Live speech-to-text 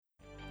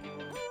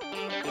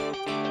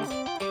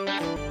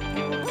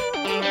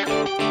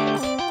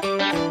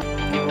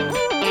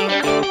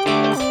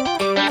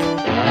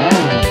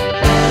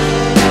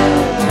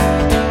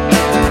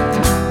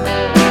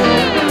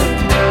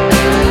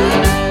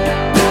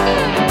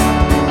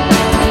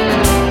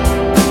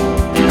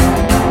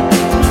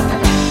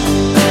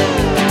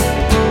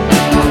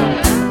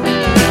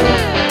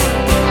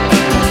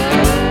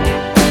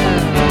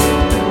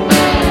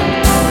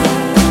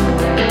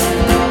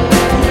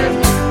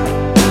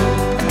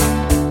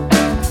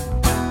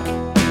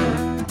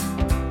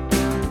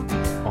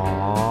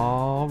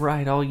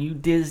all you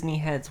Disney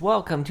heads.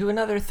 Welcome to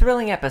another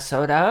thrilling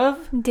episode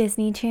of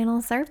Disney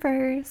Channel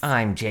Surfers.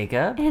 I'm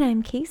Jacob. And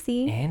I'm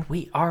Casey. And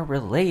we are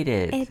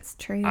related. It's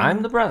true.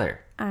 I'm the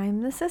brother.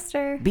 I'm the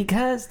sister.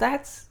 Because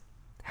that's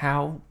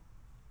how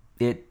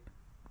it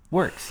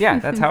works. Yeah,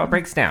 that's how it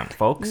breaks down,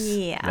 folks.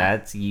 Yeah.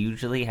 That's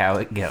usually how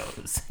it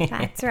goes.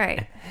 That's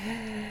right.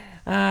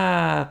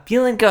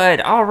 Feeling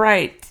good. All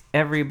right,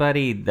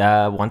 everybody.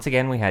 Once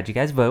again, we had you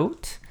guys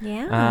vote.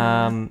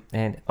 Yeah.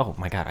 And oh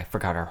my God, I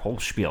forgot our whole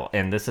spiel.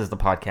 And this is the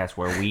podcast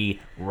where we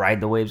ride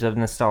the waves of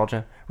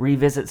nostalgia,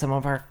 revisit some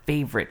of our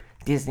favorite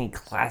Disney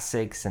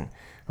classics, and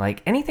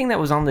like anything that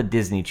was on the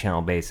Disney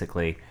Channel.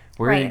 Basically,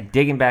 we're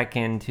digging back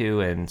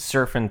into and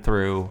surfing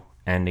through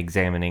and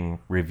examining,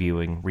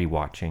 reviewing,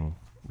 rewatching,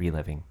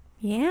 reliving.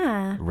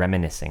 Yeah.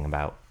 Reminiscing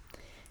about.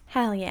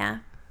 Hell yeah.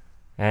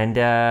 And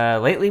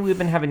lately we've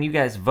been having you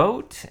guys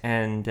vote,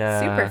 and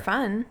super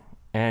fun.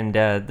 And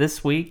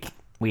this week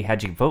we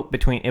had you vote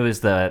between. It was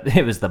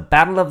the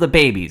Battle of the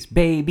Babies.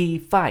 Baby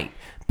fight,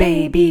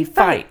 baby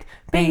fight,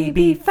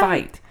 baby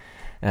fight.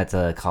 That's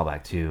a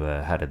callback to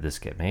How Did This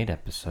Get Made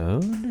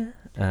episode,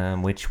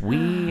 which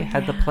we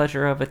had the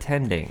pleasure of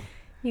attending.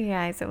 You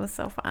guys, it was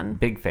so fun.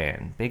 Big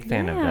fan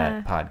of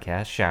that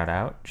podcast. Shout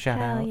out.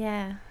 Hell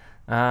yeah.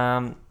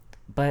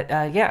 But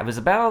it was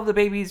a Battle of the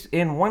Babies.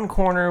 In one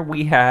corner,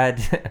 we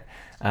had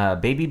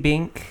Baby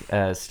Bink,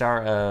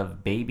 star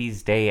of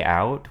Baby's Day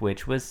Out,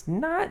 which was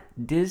not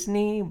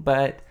Disney,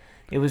 but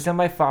it was done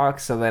by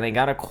Fox, so then it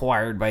got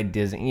acquired by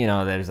Disney. You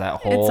know, there's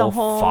that whole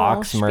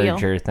Fox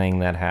merger thing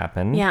that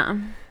happened. Yeah.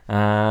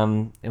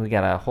 And we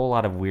got a whole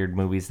lot of weird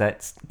movies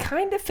that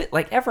kind of fit,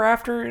 like Ever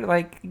After,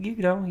 like, you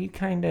know, you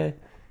kind of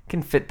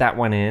can fit that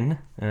one in,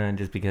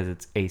 just because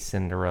it's a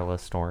Cinderella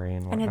story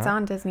and whatnot. And it's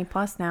on Disney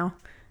Plus now.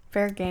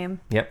 Fair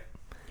game. Yep.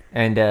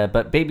 And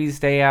but Baby's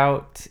Day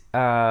Out,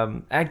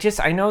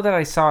 I know that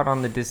I saw it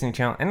on the Disney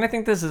Channel, and I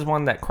think this is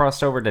one that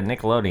crossed over to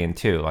Nickelodeon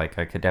too. Like,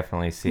 I could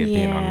definitely see it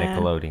being on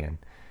Nickelodeon.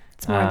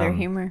 It's more their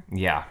humor.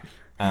 Yeah,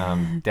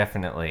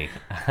 definitely.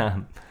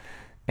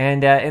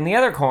 And in the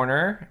other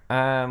corner,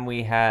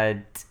 we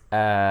had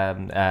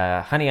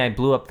Honey, I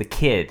Blew Up the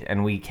Kid,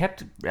 and we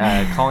kept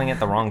calling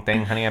it the wrong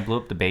thing, Honey, I Blew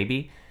Up the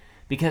Baby.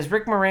 Because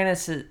Rick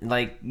Moranis,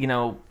 like, you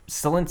know,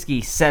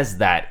 Stilinski says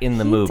that in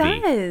the movie. He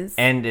does.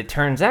 And it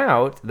turns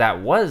out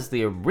that was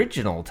the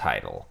original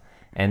title.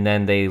 And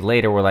then they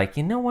later were like,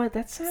 you know what?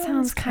 That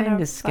sounds kind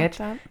of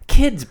sketchy.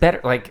 Kids better,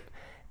 like,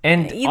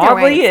 and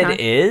oddly it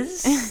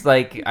is.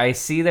 Like, I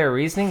see their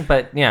reasoning,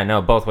 but yeah,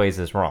 no, both ways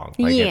is wrong.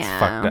 Like, it's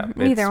fucked up.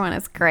 Neither one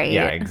is great.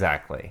 Yeah,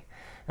 exactly.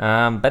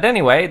 But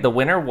anyway, the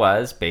winner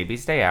was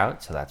Baby's Day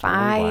Out, so that's what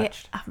we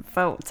watched.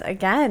 Vote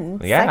again.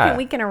 Yeah. Second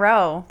week in a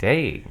row.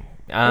 Dang.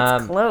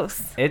 It's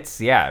close. It's,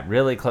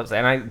 really close.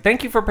 And I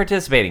thank you for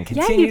participating.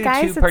 Continue you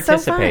guys, to participate.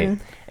 It's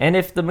so fun. And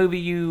if the movie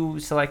you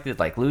selected,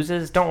 like,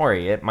 loses, don't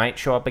worry. It might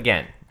show up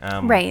again.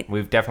 Right.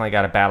 We've definitely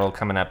got a battle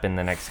coming up in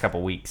the next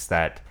couple weeks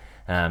that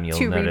you'll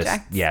two notice.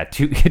 Rejects. Yeah,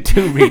 two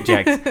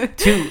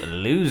rejects. Two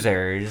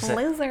losers.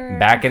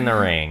 Back in the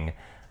ring.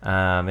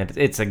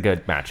 It's a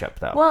good matchup,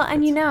 though. Well,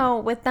 and you know,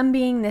 with them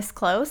being this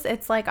close,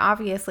 it's like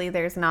obviously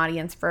there's an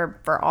audience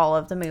for all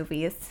of the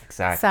movies.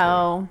 Exactly.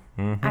 So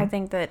I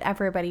think that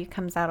everybody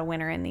comes out a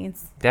winner in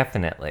these.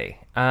 Definitely.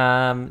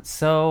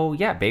 So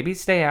yeah,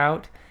 Babies Day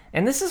Out,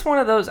 and this is one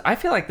of those. I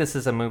feel like this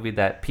is a movie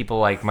that people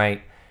like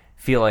might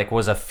feel like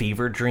was a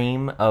fever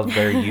dream of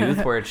their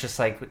youth, where it's just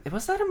like,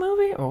 was that a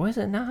movie or was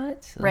it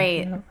not? Like,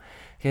 right.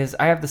 Because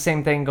I have the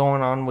same thing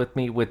going on with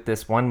me with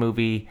this one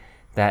movie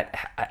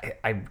that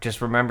I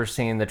just remember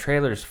seeing the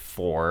trailers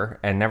for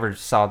and never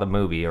saw the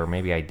movie, or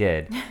maybe I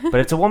did.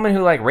 But it's a woman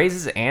who like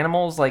raises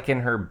animals like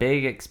in her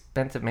big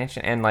expensive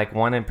mansion, and like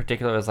one in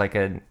particular is like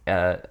a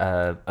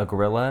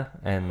gorilla,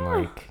 and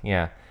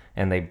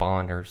and they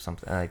bond or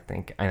something, I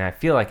think, and I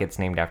feel like it's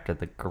named after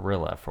the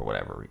gorilla for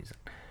whatever reason.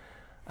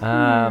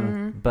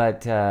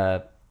 But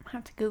I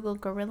have to Google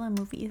gorilla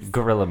movies.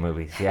 Gorilla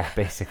movies, yeah,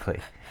 basically.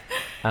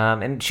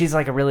 And she's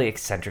like a really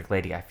eccentric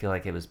lady. I feel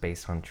like it was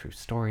based on true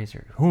stories,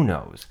 or who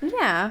knows.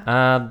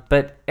 Yeah.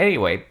 But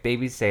anyway,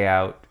 Baby's Day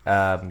Out.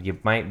 You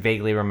might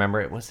vaguely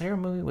remember it. Was there a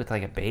movie with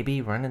like a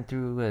baby running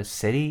through a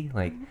city,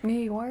 like New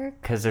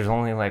York? Because there's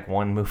only like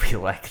one movie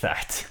like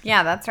that.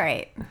 Yeah, that's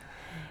right.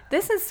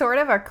 This is sort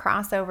of a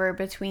crossover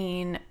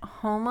between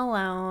Home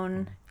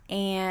Alone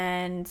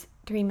and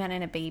Three Men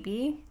and a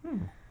Baby.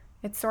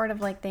 It's sort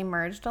of like they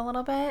merged a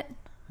little bit.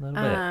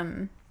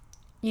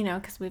 You know,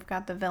 because we've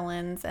got the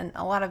villains, and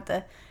a lot of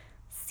the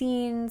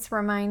scenes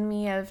remind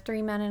me of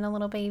Three Men and a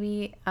Little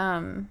Baby.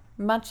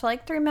 Much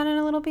like Three Men and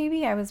a Little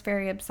Baby, I was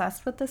very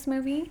obsessed with this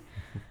movie.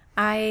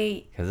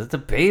 Because it's a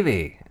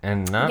baby.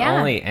 And not Yeah.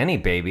 only any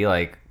baby,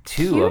 like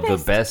two of the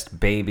Cutest- best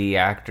baby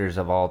actors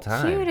of all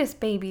time. Cutest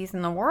babies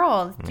in the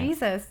world.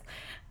 Jesus.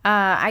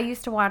 I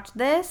used to watch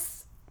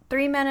this,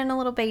 Three Men and a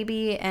Little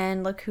Baby,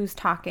 and Look Who's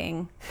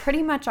Talking.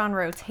 Pretty much on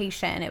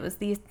rotation. It was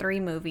these 3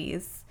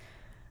 movies.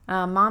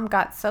 Mom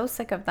got so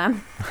sick of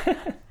them.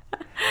 That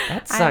I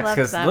sucks love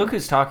because them. Look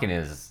Who's Talking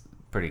is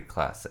pretty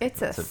classic.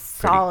 It's a pretty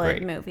solid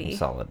great, movie.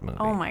 Solid movie.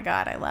 Oh my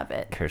God, I love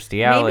it.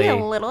 Kirstie Alley. Maybe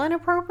a little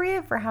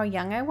inappropriate for how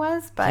young I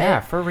was, but Yeah,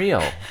 for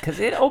real. Because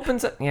it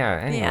opens up. Yeah,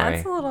 anyway. yeah,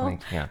 it's a little. Like,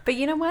 yeah. But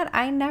you know what?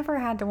 I never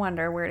had to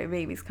wonder where do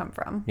babies come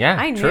from. Yeah,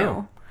 I true.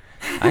 knew.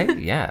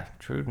 Yeah,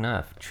 true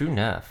enough. True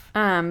enough.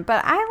 But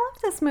I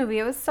love this movie.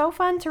 It was so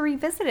fun to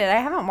revisit it. I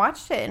haven't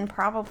watched it in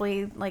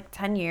probably like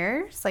 10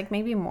 years, like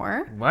maybe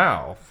more.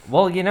 Wow.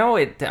 Well,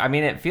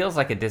 it feels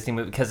like a Disney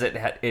movie because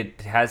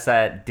it has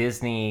that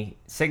Disney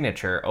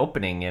signature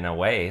opening in a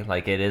way.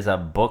 Like it is a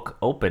book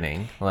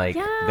opening. Like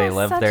Yeah, they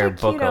love such their a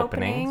book cute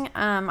openings.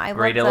 I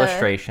Great love the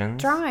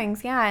illustrations.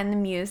 drawings, yeah, and the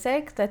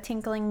music. The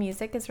tinkling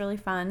music is really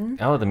fun.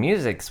 Oh, the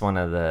music's one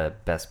of the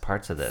best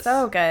parts of this.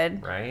 So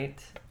good. Right?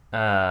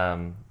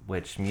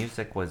 Which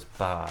music was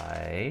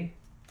by...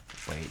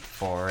 Wait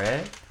for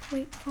it.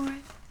 Wait for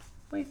it.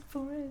 Wait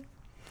for it.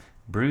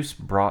 Bruce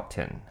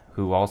Broughton,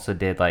 who also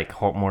did like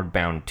Homeward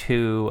Bound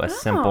 2, A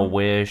Simple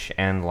Wish,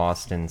 and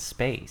Lost in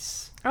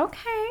Space.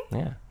 Okay.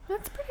 Yeah.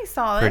 That's pretty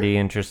solid. Pretty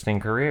interesting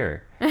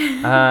career.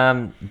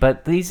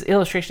 But these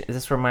illustrations,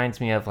 this reminds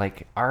me of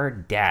like our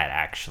dad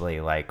actually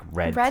like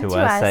read to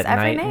us at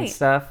every night and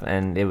stuff,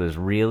 and it was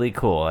really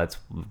cool. That's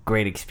a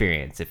great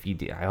experience. If you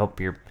do, I hope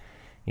you're,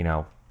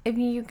 If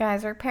you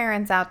guys are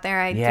parents out there,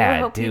 I do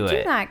hope do you it.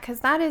 do that, because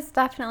that is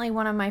definitely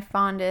one of my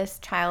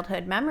fondest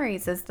childhood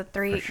memories is the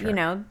three, For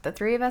sure. the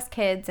 3 of us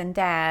kids and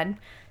dad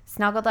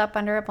snuggled up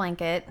under a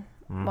blanket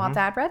while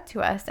dad read to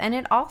us. And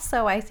it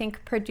also, I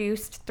think,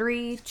 produced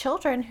 3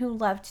 children who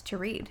loved to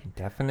read.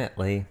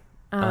 Definitely.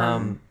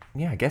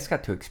 I guess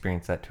got to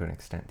experience that to an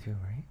extent too,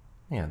 right?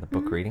 Yeah, the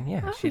book reading.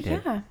 Yeah, Oh, she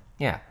did. yeah.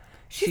 Yeah,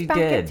 She's she back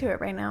did. into it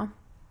right now.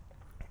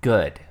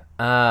 Good.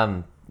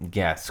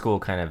 School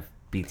kind of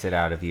beats it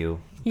out of you,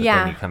 but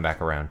Yeah. then you come back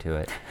around to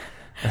it.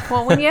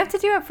 Well, when you have to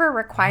do it for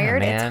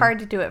required, Yeah, it's man. hard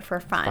to do it for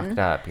fun. Fucked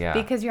up, yeah.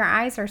 Because your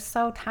eyes are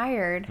so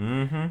tired.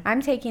 Mm-hmm.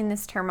 I'm taking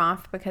this term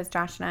off because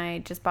Josh and I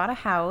just bought a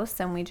house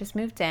and we just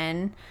moved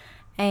in.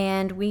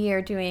 And we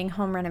are doing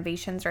home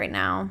renovations right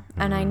now.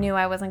 And I knew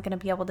I wasn't going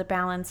to be able to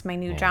balance my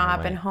new job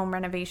right. and home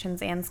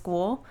renovations and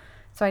school.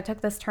 So I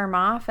took this term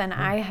off and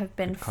I have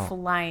been call.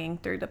 flying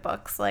through the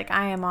books. Like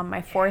I am on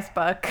my 4th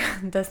book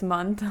this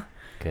month.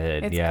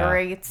 Good. It's yeah.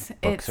 great.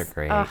 Books are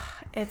great.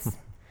 It's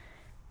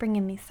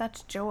bringing me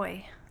such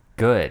joy.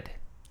 Good.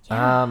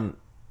 Yeah.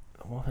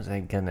 What was I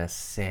gonna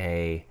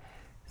say?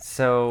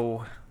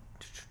 So,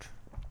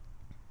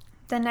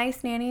 The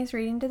nice nanny is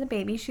reading to the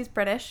baby. She's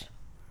British.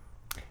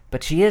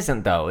 but she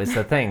isn't though. Is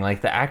the thing.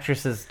 Like the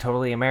actress is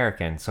totally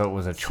American, so it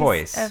was a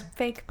choice. She's a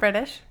fake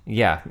British.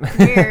 Yeah.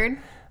 Weird.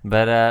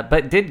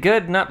 but did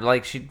good. Not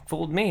like she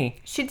fooled me.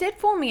 She did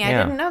fool me. I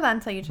Yeah. didn't know that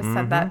until you just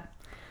said that.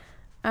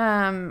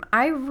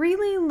 I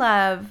really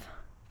love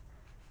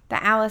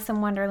the Alice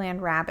in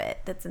Wonderland rabbit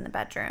that's in the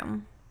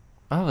bedroom.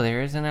 Oh,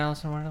 there is an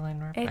Alice in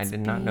Wonderland rabbit? I It's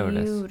did not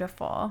notice.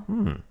 beautiful.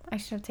 I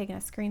should have taken a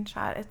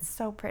screenshot. It's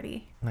so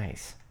pretty.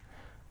 Nice.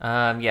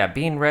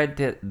 Being read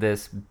to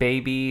this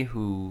baby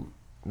who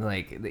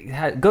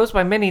goes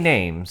by many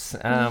names.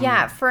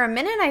 Yeah, for a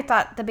minute I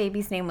thought the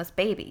baby's name was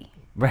Baby.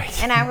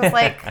 Right. And I was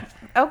like,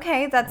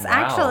 okay, that's Wow,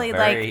 actually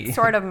very- like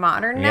sort of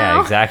modern now.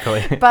 Yeah,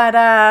 exactly. But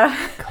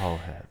Call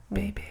her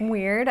baby.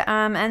 weird.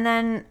 And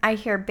then I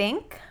hear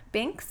Binks.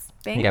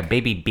 Yeah,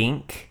 Baby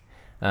Bink,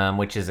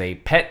 which is a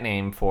pet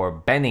name for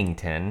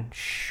Bennington.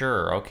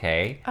 Sure,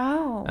 okay.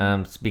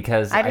 Oh.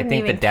 Because I I didn't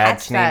think the even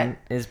dad's catch that. name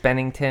is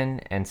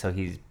Bennington, and so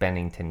he's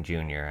Bennington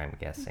Jr., I'm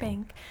guessing.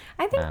 Bink.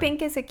 I think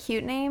Bink is a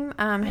cute name.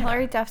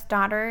 Hilary Duff's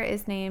daughter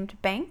is named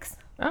Banks,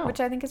 Oh. which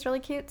I think is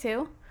really cute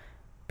too.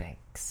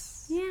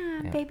 Banks.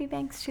 Yeah, baby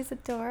Banks. She's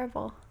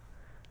adorable.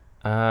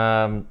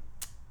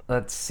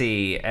 Let's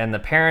see. And the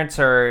parents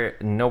are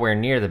nowhere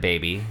near the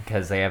baby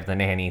because they have the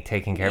nanny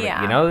taking care of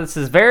Yeah. it. This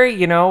is very,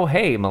 hey,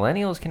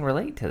 millennials can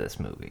relate to this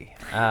movie.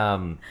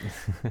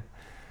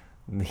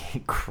 The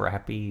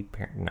crappy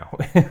parent. No.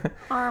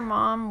 Our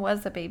mom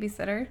was a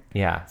babysitter,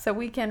 Yeah, so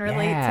we can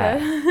relate Yeah.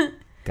 to.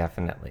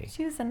 definitely.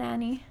 She was a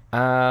nanny.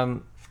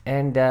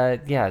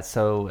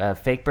 So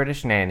fake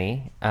British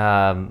nanny,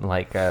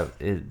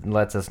 it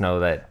lets us know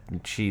that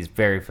she's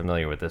very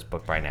familiar with this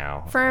book by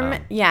now.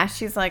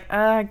 She's like,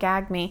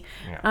 gag me.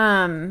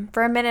 Yeah.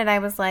 For a minute I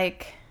was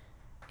like,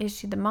 is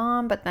she the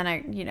mom? But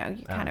then you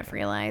kind of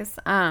realize,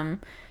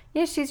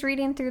 she's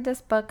reading through this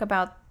book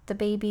about the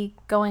baby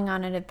going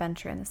on an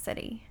adventure in the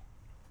city.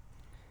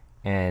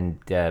 And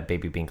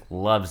Baby Bink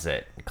loves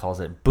it. Calls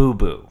it Boo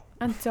Boo.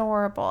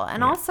 Adorable.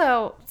 And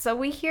also, so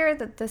we hear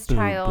that this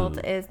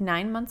child is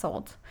 9 months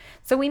old.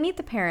 So we meet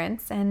the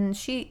parents, and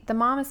the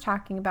mom is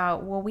talking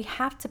about, well, we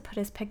have to put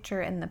his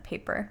picture in the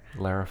paper.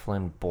 Lara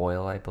Flynn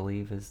Boyle, I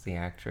believe, is the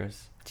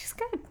actress. She's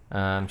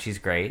good. She's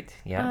great.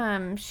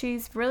 Yeah.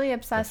 She's really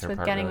obsessed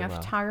with getting a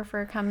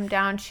photographer come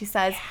down. She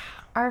says,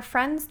 our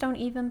friends don't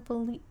even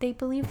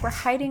believe we're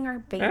hiding our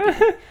baby.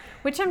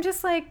 Which I'm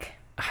just like...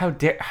 How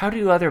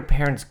do other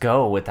parents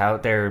go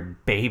without their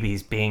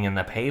babies being in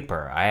the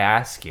paper? I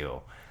ask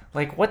you.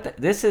 Like, what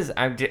this is,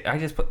 I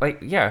just put, like,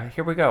 yeah,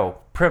 here we go.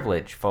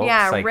 Privilege, folks.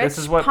 Yeah, like, rich, this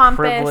is what pompous,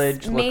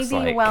 privilege looks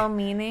like. maybe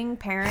well-meaning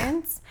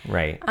parents.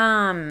 Right.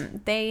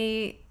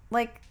 They,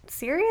 like,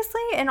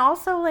 seriously? And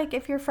also, like,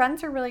 if your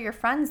friends are really your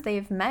friends,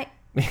 they've met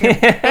your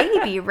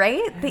baby,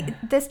 right?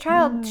 This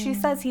child, she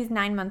says he's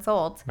 9 months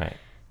old. Right.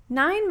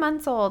 9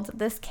 months old,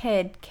 this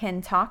kid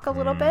can talk a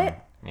little bit.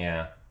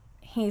 Yeah.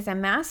 He's a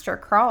master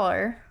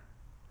crawler.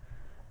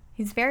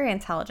 He's very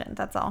intelligent,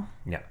 that's all.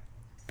 Yeah.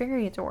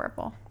 Very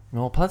adorable.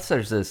 Well, plus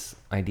there's this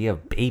idea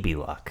of baby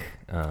luck,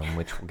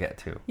 which we'll get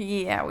to.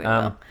 Yeah, we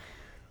will.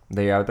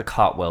 They are the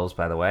Cotwells,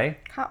 by the way.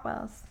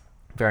 Cotwells.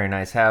 Very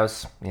nice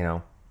house, you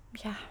know.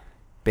 Yeah.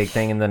 Big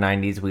thing in the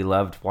 90s. We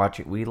loved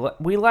watching.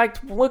 We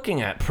liked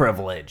looking at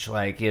privilege,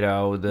 like, you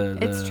know,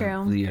 it's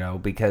true. You know,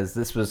 because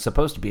this was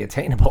supposed to be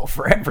attainable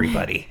for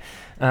everybody.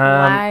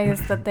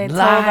 Lies that they tell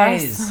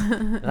us.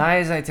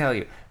 Lies, I tell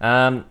you.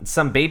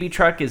 Some baby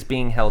truck is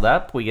being held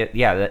up. We get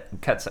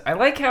that cuts. I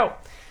like how.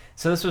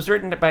 So this was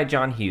written by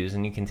John Hughes,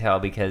 and you can tell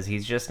because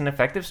he's just an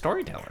effective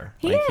storyteller.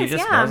 He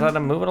just knows how to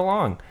move it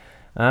along.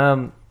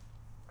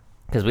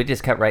 Because we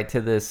just cut right to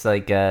this,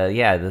 like,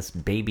 this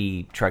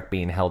baby truck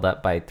being held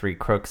up by three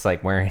crooks,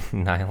 like, wearing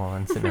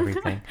nylons and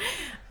everything.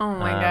 Oh,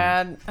 my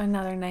God.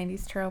 Another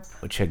 90s trope.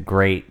 Which a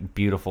great,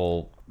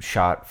 beautiful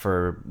shot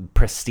for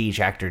prestige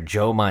actor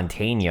Joe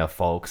Mantegna,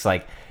 folks.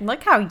 Like,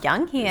 look how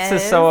young he is.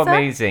 This is so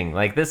amazing.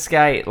 Like, this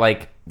guy,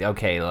 like,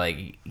 okay,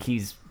 like,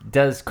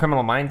 does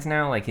Criminal Minds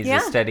now. Like, he's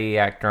a steady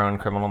actor on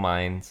Criminal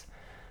Minds.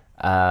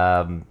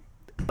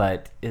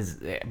 But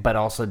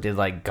also did,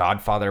 like,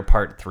 Godfather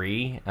Part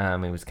 3.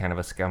 He was kind of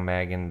a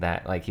scumbag in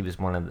that, like, he was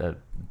one of the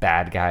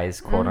bad guys,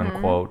 quote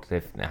unquote.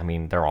 I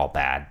mean, they're all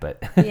bad, but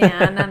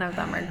yeah, none of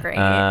them are great.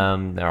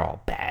 They're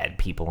all bad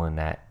people in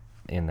that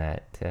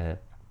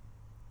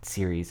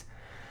series.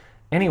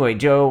 Anyway,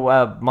 Joe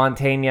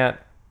Mantegna.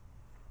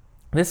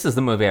 This is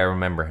the movie I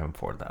remember him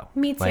for, though.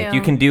 Me too. Like,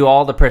 you can do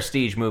all the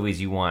prestige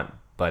movies you want,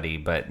 buddy,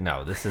 but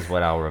no, this is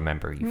what I'll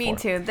remember you for. Me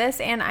too. This,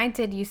 and I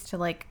did used to,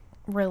 like,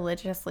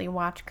 religiously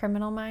watch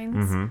Criminal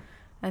Minds,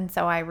 and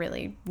so I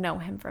really know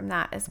him from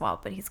that as well,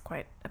 but he's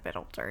quite a bit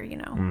older, you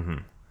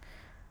know.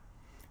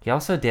 He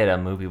also did a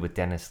movie with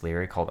Dennis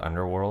Leary called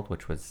Underworld,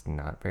 which was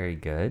not very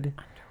good.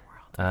 Underworld.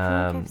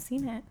 I feel like I've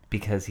seen it.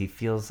 Because he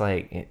feels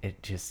like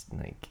it just,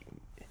 like,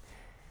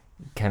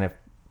 kind of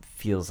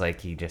feels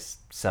like he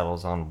just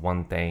settles on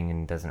one thing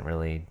and doesn't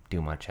really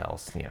do much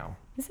else, you know.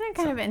 Isn't it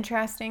kind of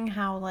interesting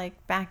how,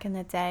 like, back in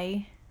the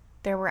day,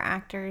 there were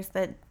actors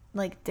that,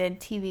 like, did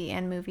TV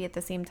and movie at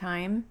the same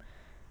time,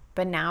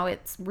 but now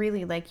it's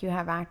really like you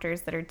have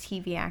actors that are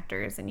TV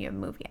actors and you have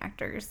movie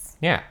actors.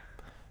 Yeah.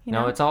 You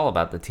know? No, it's all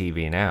about the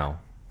TV now.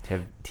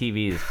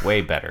 TV is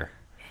way better.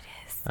 It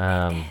is.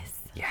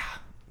 Yeah.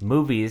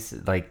 Movies,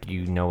 like,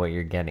 you know what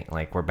you're getting.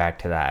 Like, we're back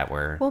to that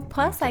where... Well,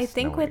 plus, I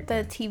think with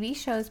the TV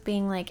shows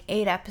being, like,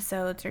 8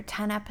 episodes or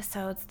 10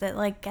 episodes, that,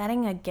 like,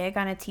 getting a gig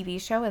on a TV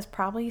show is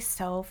probably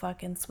so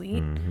fucking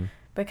sweet.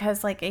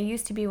 Because, like, it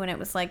used to be when it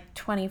was, like,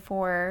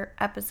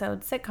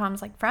 24-episode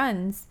sitcoms like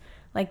Friends,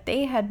 like,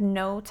 they had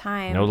no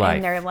time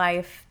in their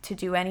life to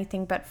do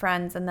anything but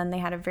Friends, and then they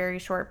had a very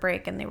short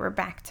break, and they were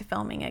back to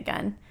filming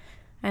again.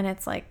 And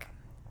it's like,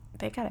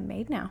 they got it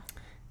made now.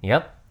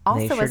 Yep.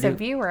 Also, as a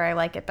viewer, I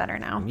like it better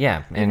now.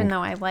 Yeah. Even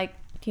though I like,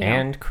 you know.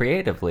 And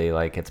creatively,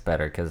 like, it's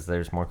better, because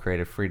there's more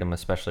creative freedom,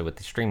 especially with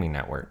the streaming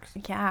networks.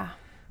 Yeah.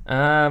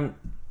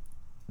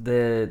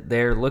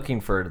 They're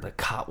looking for the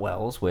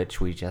Cotwells,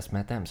 which we just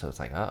met them, so it's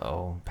like,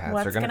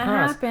 paths are gonna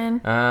cross.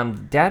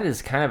 Happen? Dad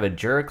is kind of a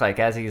jerk. Like,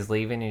 as he's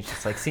leaving, he's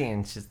just like,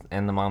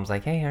 and the mom's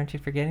like, hey, aren't you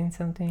forgetting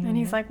something? And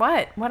he's like,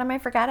 what am I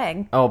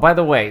forgetting? Oh, by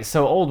the way,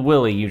 so old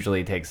Willie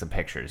usually takes the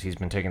pictures. He's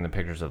been taking the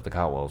pictures of the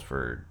Cotwells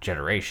for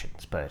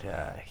generations, but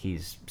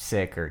he's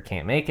sick or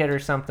can't make it or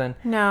something.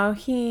 No,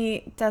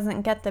 he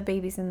doesn't get the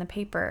babies in the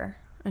paper.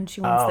 And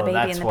she wants the baby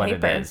in the paper. Oh, that's what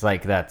it is.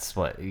 Like, that's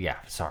what... Yeah,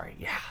 sorry.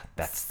 Yeah,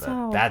 that's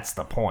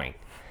the point.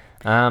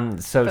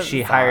 So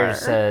she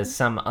hires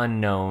some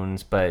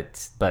unknowns,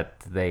 but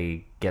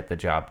they get the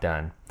job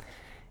done.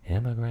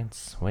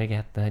 Immigrants, we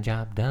get the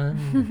job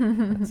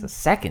done. That's a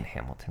second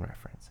Hamilton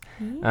reference.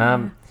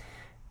 Yeah.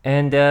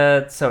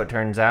 So it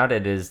turns out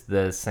it is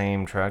the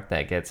same truck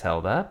that gets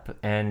held up.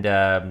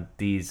 And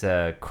these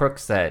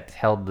crooks that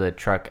held the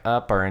truck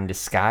up are in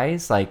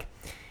disguise. Like...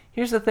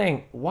 Here's the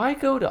thing. Why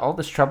go to all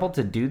this trouble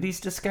to do these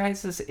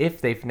disguises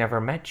if they've never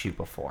met you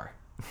before?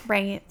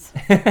 Right.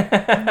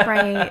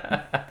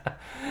 Right.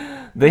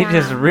 They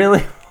just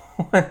really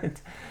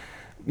want...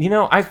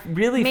 I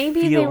really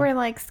Maybe feel... they were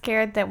like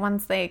scared that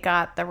once they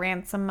got the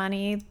ransom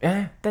money,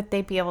 that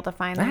they'd be able to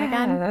find them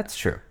again. That's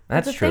true.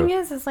 But the thing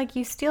is like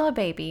you steal a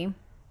baby.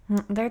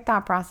 Their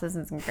thought process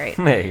isn't great.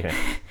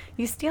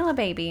 You steal a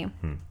baby.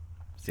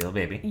 Steal a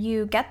baby.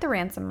 You get the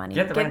ransom money.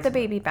 Get the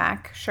baby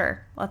back.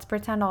 Sure. Let's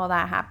pretend all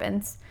that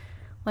happens.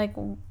 Like,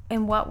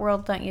 in what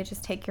world don't you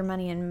just take your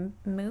money and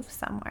move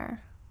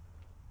somewhere?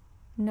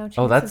 No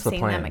chance of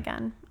seeing them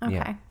again. Okay.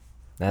 Yeah.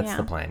 That's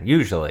the plan.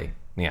 Usually.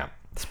 Yeah.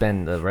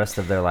 Spend the rest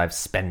of their lives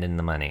spending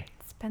the money.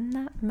 Spend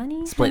that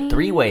money. Split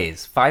 3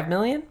 ways. $5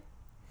 million?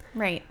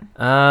 Right.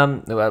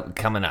 Well,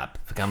 coming up,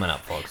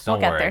 folks. Don't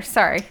worry. We'll get there.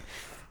 Sorry.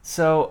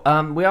 So,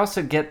 we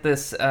also get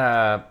this,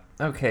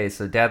 okay,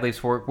 so dad leaves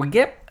for work. We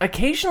get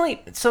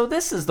occasionally, so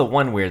this is the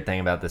one weird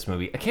thing about this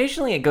movie.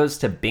 Occasionally it goes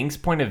to Bink's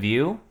point of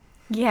view.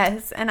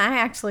 Yes, and I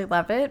actually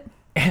love it.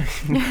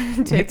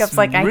 Jacob's it's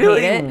like, I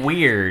really hate it.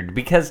 Weird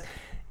because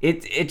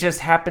it just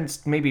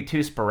happens maybe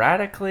too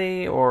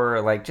sporadically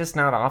or like just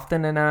not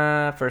often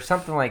enough or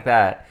something like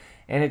that.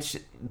 And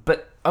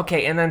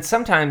and then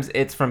sometimes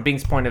it's from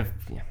Bink's point of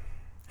view.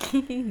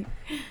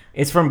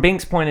 It's from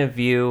Bink's point of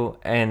view,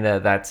 and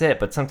that's it.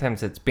 But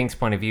sometimes it's Bink's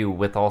point of view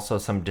with also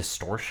some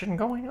distortion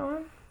going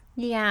on.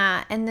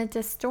 Yeah, and the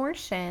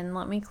distortion,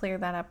 let me clear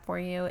that up for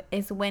you,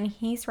 is when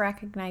he's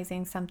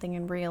recognizing something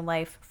in real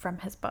life from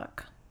his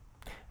book.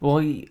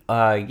 Well,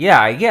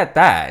 yeah, I get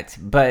that,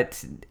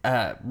 but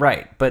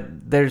right.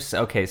 But there's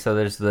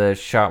the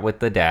shot with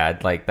the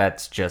dad, like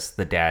that's just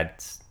the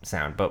dad's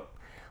sound, but.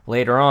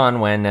 Later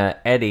on, when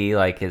Eddie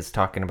like is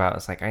talking about,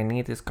 it's like I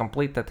need his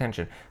complete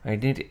attention.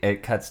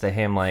 It cuts to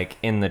him like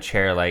in the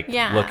chair, like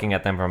looking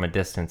at them from a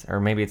distance,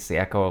 or maybe it's the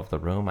echo of the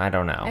room. I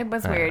don't know. It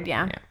was weird,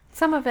 yeah.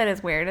 Some of it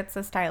is weird. It's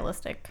a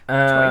stylistic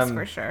choice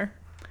for sure.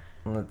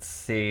 Let's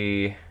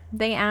see.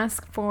 They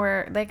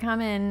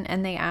come in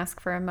and they ask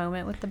for a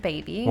moment with the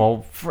baby.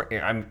 Well,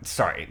 I'm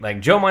sorry.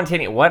 Like, Joe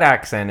Mantegna, what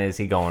accent is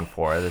he going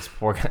for? This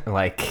poor guy,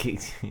 like,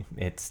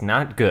 it's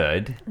not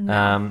good.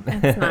 No,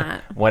 it's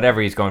not.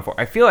 Whatever he's going for.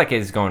 I feel like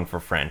he's going for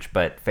French,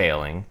 but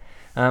failing.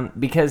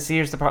 Because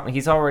here's the problem.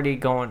 He's already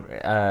going...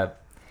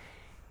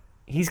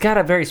 he's got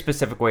a very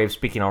specific way of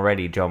speaking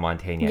already, Joe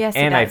Mantegna. Yes,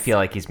 and I feel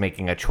like he's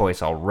making a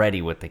choice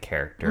already with the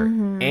character.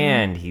 Mm-hmm.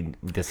 And he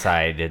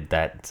decided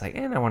that, it's like,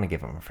 I want to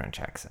give him a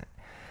French accent.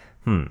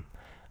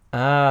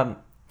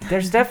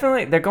 There's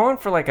definitely, they're going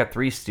for like a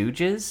Three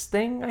Stooges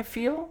thing, I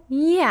feel.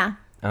 Yeah.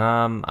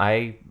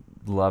 I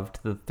loved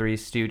the Three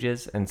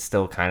Stooges and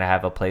still kind of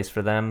have a place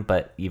for them,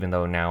 but even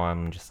though now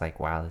I'm just like,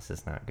 wow, this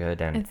is not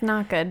good. And it's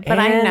not good, but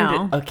I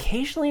know.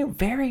 Occasionally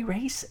very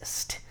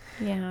racist.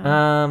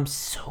 Yeah.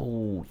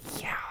 So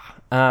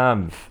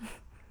yeah.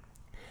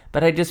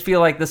 But I just feel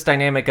like this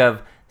dynamic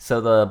of, so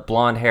the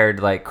blonde-haired,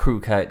 like, crew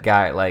cut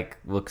guy, like,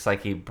 looks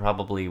like he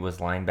probably was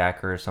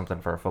linebacker or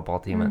something for a football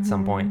team at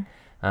some point.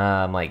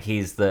 Like,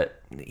 he's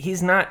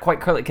not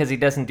quite Curly, because he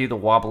doesn't do the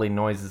wobbly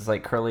noises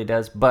like Curly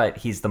does, but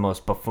he's the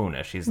most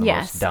buffoonish. He's the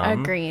most dumb. Yes,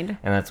 agreed.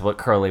 And that's what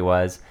Curly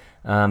was.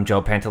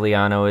 Joe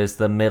Pantoliano is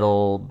the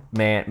middle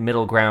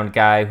ground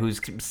guy who's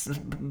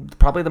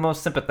probably the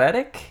most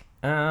sympathetic,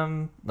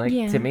 to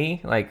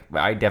me. Like,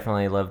 I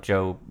definitely love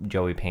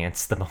Joey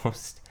Pants the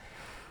most.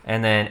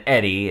 And then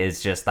Eddie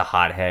is just the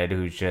hothead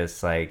who's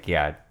just like,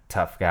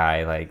 tough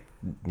guy, like,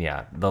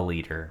 the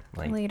leader,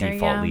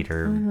 default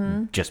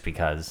leader, just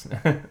because.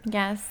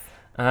 Yes.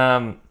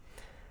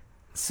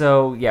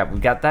 So,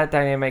 we've got that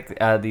dynamic.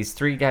 These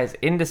three guys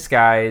in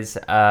disguise.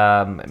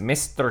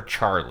 Mr.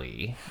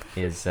 Charlie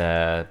is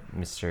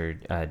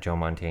Mr. Joe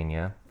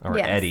Mantegna, or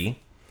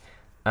Eddie.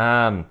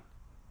 And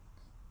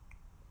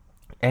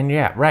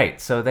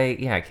right. So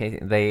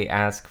they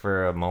ask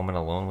for a moment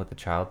alone with the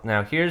child.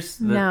 Now here's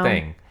the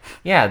thing.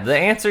 Yeah, the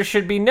answer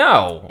should be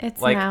no.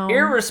 It's like no.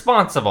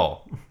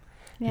 Irresponsible.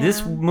 Yeah.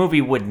 This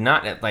movie would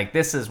not, like,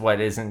 this is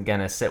what isn't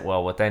gonna sit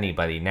well with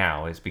anybody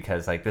now, is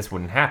because like this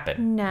wouldn't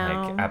happen. No,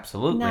 like,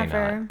 absolutely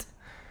never.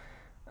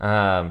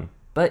 Not.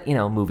 But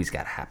movies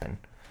gotta happen.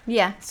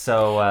 Yeah.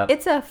 So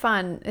it's a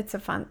fun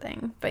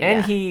thing. But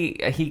and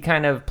he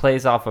kind of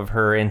plays off of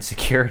her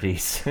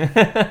insecurities.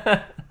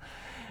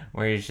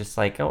 Where he's just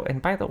like, oh,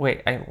 and by the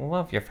way, I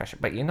love your fashion,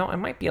 but it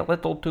might be a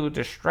little too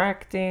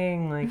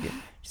distracting. Like,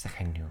 she's like,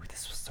 I knew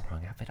this was the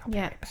wrong outfit. I'll be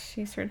right back.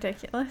 She's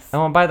ridiculous.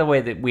 Oh, and by the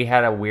way, that we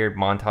had a weird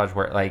montage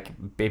where like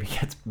baby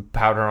gets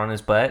powder on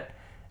his butt,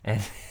 and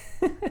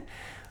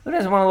who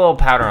doesn't want a little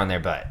powder on their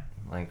butt?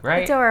 Like,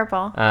 right?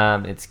 Adorable.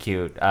 It's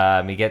cute.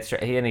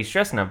 He's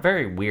dressed in a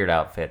very weird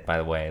outfit, by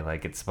the way.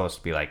 Like, it's supposed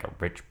to be like a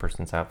rich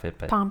person's outfit,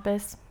 but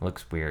pompous.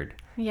 Looks weird.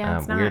 Yeah,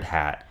 it's weird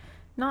hat.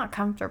 Not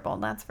comfortable,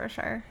 that's for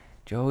sure.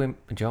 Joe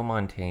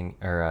Mantegna,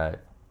 or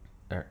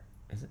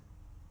is it?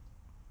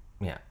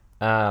 Yeah.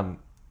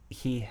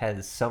 He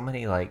has so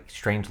many like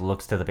strange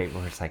looks to the baby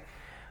where it's like,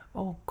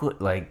 oh,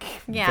 good, like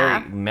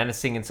very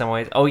menacing in some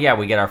ways. Oh yeah,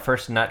 we get our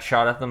first nut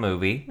shot of the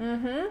movie.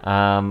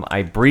 Mm-hmm.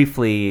 I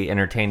briefly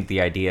entertained the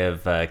idea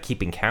of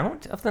keeping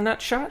count of the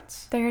nut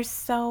shots. There's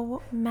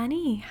so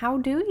many. How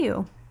do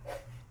you?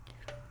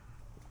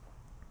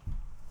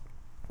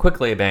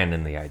 Quickly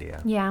abandoned the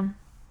idea. Yeah.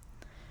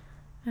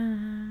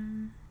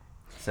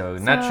 So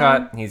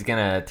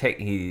Nutshot,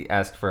 he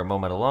asked for a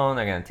moment alone.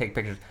 They're gonna take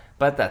pictures,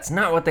 but that's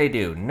not what they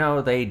do.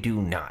 No, they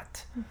do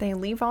not. They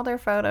leave all their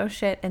photo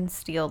shit and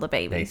steal the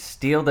baby. They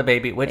steal the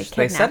baby, which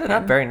they set it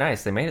up very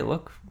nice. They made it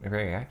look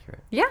very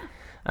accurate. Yeah.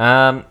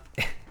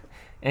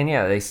 And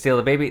yeah, they steal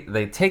the baby.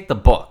 They take the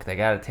book. They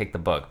gotta take the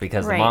book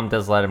because the mom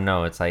does let him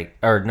know. It's like,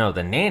 or no,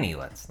 the nanny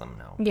lets them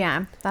know.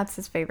 Yeah, that's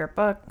his favorite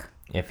book.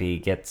 If he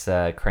gets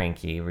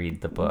cranky,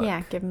 read the book.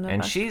 Yeah, give him the book.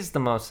 And she's the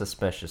most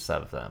suspicious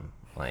of them.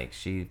 Like,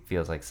 she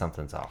feels like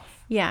something's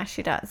off. Yeah,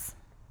 she does.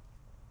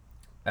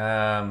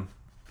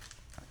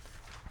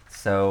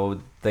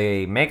 So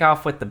they make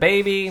off with the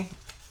baby.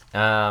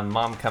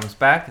 Mom comes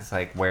back. It's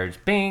like, where's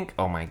Bink?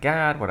 Oh my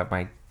God, what have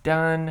I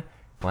done?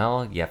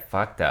 Well, you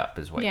fucked up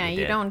is what you did.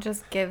 Yeah, you don't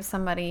just give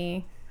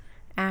somebody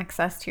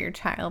access to your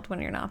child when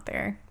you're not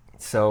there.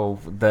 So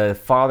the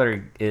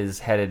father is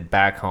headed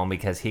back home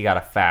because he got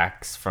a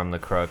fax from the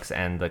Crooks,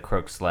 and the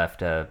Crooks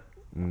left a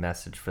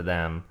message for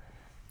them.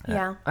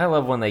 Yeah. I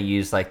love when they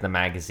use, like, the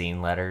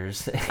magazine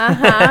letters.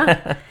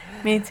 Uh-huh.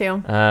 Me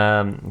too.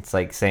 It's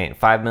like saying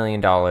 $5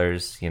 million,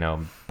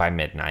 by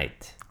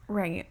midnight.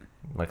 Right.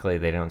 Luckily,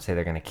 they don't say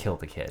they're going to kill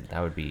the kid.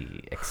 That would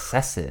be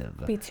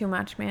excessive. Be too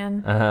much,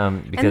 man.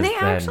 Because and they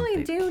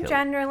actually do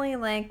generally,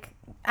 like,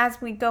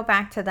 as we go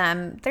back to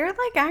them, they're,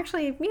 like,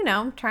 actually,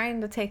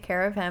 trying to take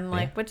care of him,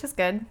 like, which is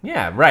good.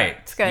 Yeah, right.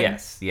 It's good.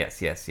 Yes.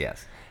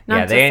 Not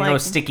yeah, they ain't like, no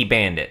sticky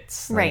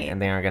bandits. Right. And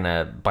they aren't going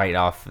to bite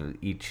off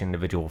each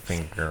individual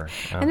finger.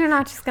 And they're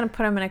not just going to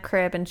put him in a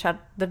crib and shut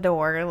the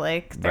door.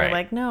 Like, they're Right.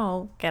 like,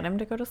 no, get him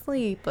to go to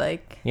sleep.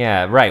 Like,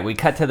 yeah, right. We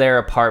cut to their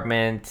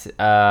apartment.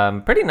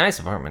 Pretty nice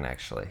apartment,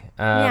 actually.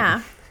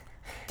 yeah.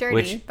 Dirty,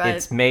 which but...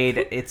 it's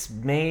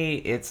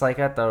like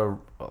at the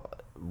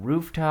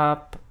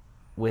rooftop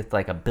with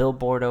like a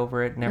billboard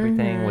over it and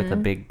everything with a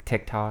big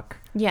TikTok.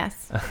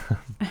 Yes.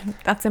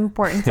 That's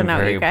important to know,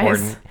 Very you guys.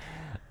 important.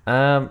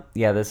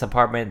 Yeah, this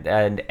apartment,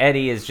 and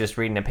Eddie is just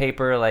reading a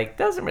paper. Like,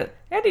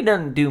 Eddie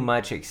doesn't do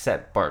much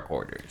except bark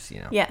orders,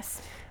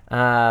 Yes.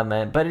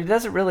 but he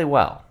does it really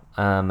well,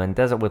 and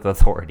does it with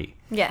authority.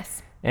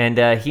 Yes. And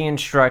he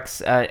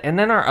instructs, and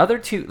then our other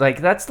two,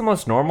 like, that's the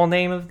most normal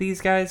name of these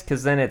guys,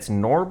 because then it's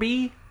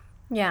Norby.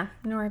 Yeah,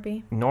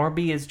 Norby.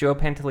 Norby is Joe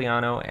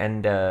Pantoliano,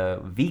 and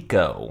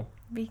Vico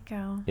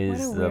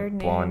is what a the weird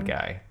blonde name.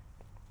 guy.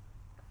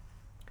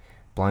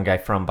 Blonde guy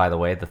from, by the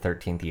way, the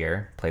 13th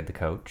Year, played the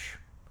coach.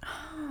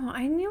 Oh,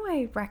 I knew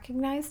I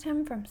recognized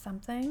him from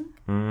something.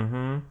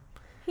 Mm-hmm.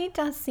 He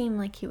does seem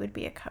like he would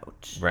be a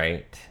coach.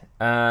 Right.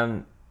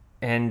 And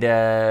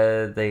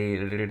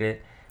they...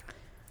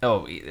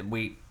 Oh,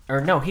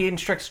 he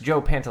instructs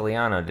Joe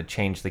Pantoliano to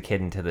change the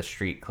kid into the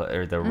street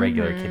or the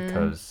regular kid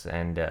clothes,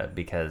 and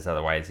because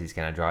otherwise he's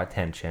going to draw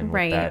attention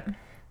with that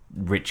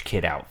rich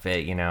kid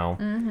outfit,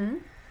 Mm-hmm.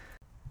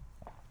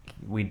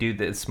 We do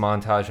this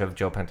montage of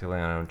Joe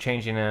Pantoliano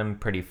changing him.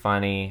 Pretty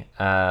funny.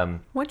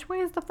 Which way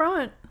is the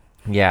front?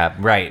 Yeah,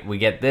 right. We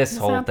get this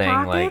whole thing.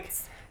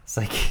 Pockets?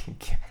 Like, it's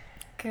like...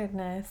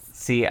 Goodness.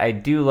 See, I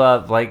do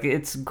love... Like,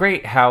 it's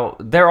great how...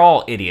 They're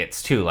all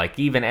idiots, too. Like,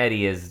 even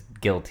Eddie is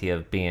guilty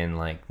of being,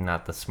 like,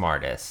 not the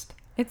smartest.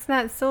 It's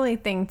that silly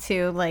thing,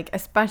 too. Like,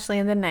 especially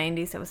in the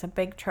 90s, it was a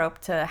big trope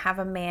to have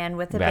a man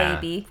with a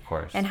baby of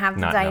course. and have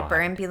the Not diaper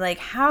know how. and be like,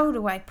 how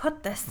do I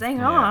put this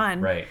thing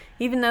on? Right.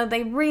 Even though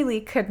they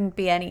really couldn't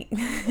be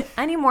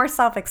any more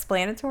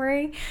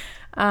self-explanatory.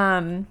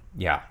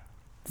 Yeah.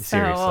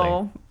 Seriously.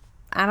 So,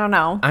 I don't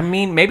know. I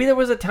mean, maybe there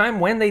was a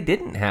time when they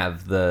didn't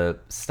have the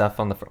stuff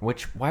on the front.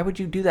 Which, why would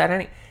you do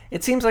that?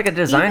 It seems like a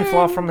design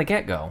flaw from the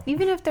get-go.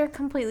 Even if they're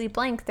completely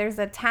blank, there's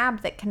a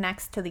tab that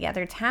connects to the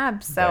other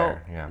tab. So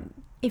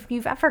if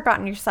you've ever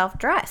gotten yourself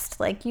dressed,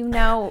 like, you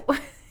know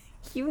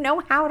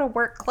how to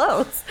work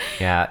clothes.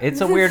 Yeah,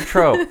 it's a weird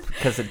trope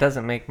because it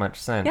doesn't make much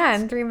sense. Yeah,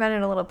 and 3 Men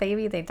and a Little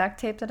Baby, they duct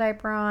tape the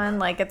diaper on.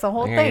 Like, it's a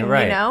whole Yeah, thing, you're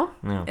right.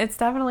 Yeah. It's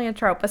definitely a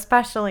trope,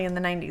 especially in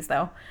the 90s,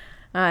 though.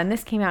 And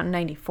this came out in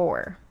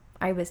 94.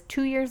 I was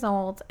 2 years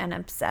old and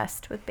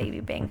obsessed with Baby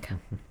Bink.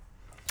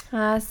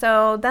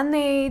 So then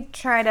they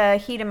try to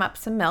heat him up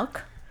some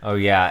milk. Oh,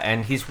 yeah,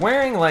 and he's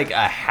wearing, like,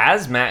 a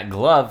hazmat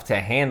glove to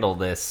handle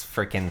this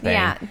freaking thing.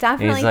 Yeah,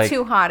 definitely like,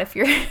 too hot if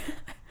you're...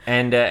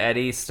 And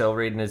Eddie's still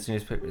reading his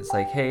newspaper. It's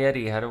like, hey,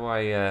 Eddie, how do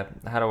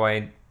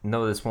I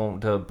know this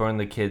won't burn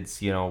the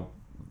kid's,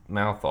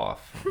 mouth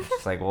off?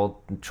 It's like,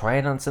 well, try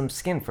it on some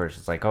skin first.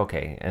 It's like,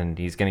 okay, and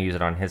he's going to use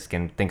it on his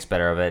skin, thinks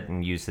better of it,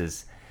 and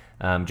uses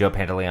Joe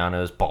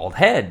Pantoliano's bald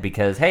head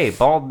because, hey,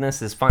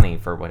 baldness is funny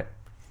for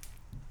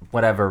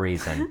whatever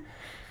reason.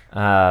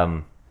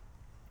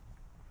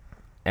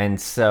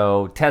 And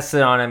so tests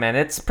it on him, and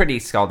it's pretty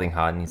scalding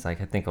hot. And he's like,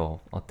 I think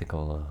I'll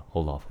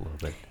hold off a little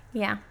bit.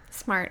 Yeah,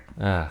 smart.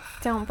 Ugh,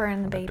 Don't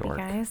burn the baby, dork.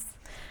 guys.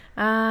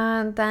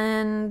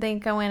 Then they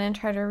go in and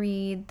try to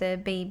read the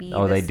baby.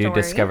 Oh, the they do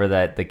story. discover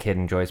that the kid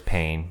enjoys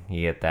pain.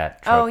 You get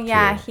that. Oh, trope,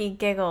 yeah, too. he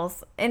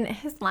giggles. And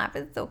his laugh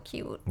is so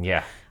cute.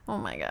 Yeah. Oh,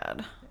 my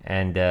God.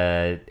 And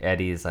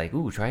Eddie's like,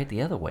 ooh, try it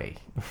the other way.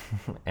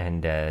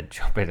 And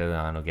Joe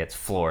Pantoliano gets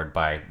floored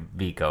by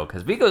Vico,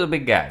 because Vico's a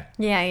big guy.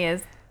 Yeah, he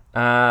is.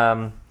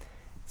 So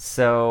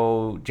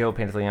Joe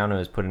Pantoliano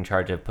is put in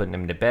charge of putting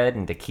him to bed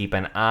and to keep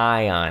an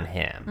eye on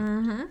him.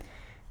 Mm-hmm.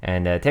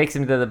 And takes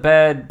him to the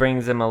bed,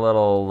 brings him a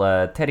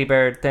little teddy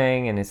bear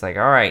thing, and he's like,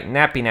 all right,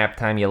 nappy nap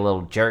time, you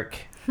little jerk.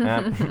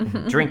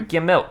 Drink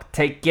your milk,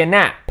 take your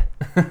nap.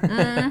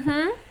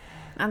 Mm-hmm.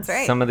 That's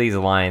right. Some of these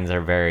lines are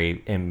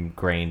very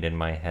ingrained in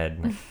my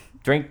head.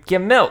 Drink your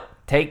milk,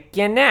 take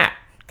your nap.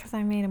 Because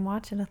I made him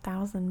watch it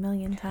 1,000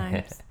 million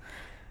times.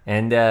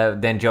 And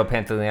then Joe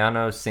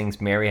Pantoliano sings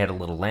Mary Had a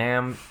Little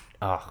Lamb.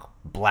 Oh,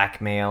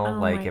 blackmail, Oh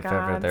like my if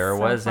God, ever there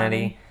so was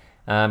funny.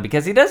 any.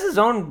 Because he does his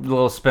own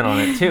little spin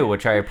on it too,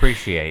 which I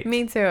appreciate.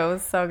 Me too. It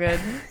was so good.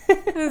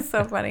 It was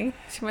so funny.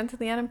 She went to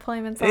the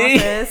unemployment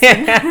office.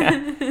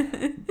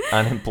 And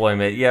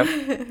Unemployment, yep.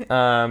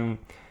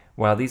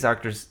 While these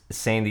actors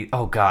saying the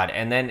oh god,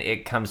 and then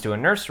it comes to a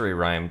nursery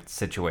rhyme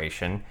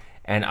situation,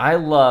 and I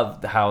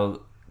love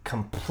how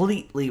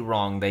completely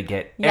wrong they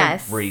get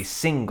Yes. every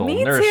single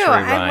Me nursery too.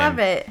 rhyme. I love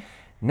it.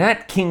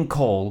 Nat King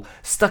Cole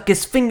stuck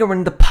his finger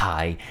in the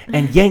pie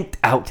and yanked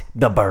out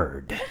the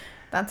bird.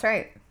 That's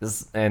right.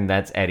 And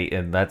that's Eddie,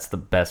 and that's the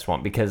best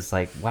one because,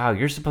 like, wow,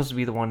 you're supposed to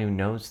be the one who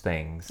knows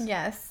things.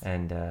 Yes.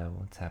 And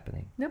what's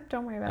happening? Nope,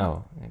 don't worry about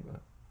Oh,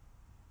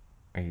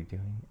 are you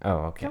doing?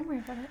 Oh, it. okay. Don't worry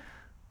about it.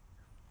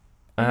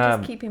 I'm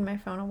just keeping my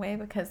phone away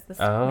because this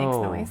makes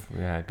noise.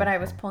 Yeah, But I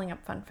was pulling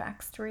up fun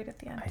facts to read at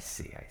the end. I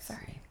see.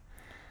 Sorry.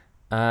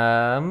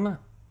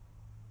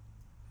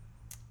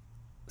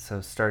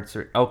 So starts.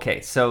 Okay,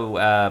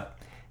 so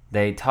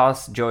they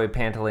toss Joey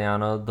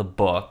Pantoliano the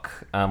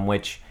book,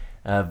 which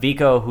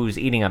Vico, who's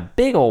eating a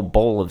big old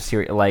bowl of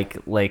cereal, like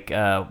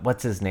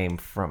what's his name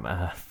from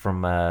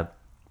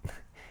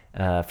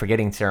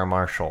Forgetting Sarah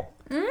Marshall.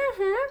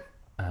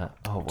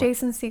 Mm-hmm.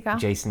 Jason Segel.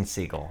 Jason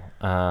Segel.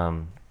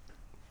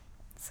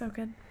 So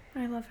good.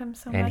 I love him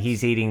so much. And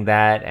he's eating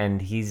that,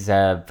 and he's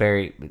him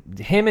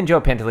and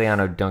Joe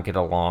Pantoliano don't get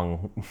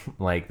along.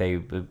 Like, they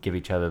give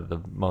each other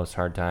the most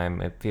hard time,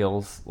 it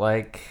feels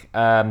like.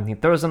 He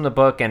throws him the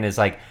book and is,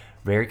 like,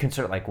 very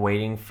concerned, like,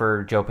 waiting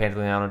for Joe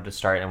Pantoliano to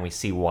start, and we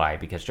see why.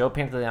 Because Joe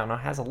Pantoliano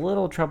has a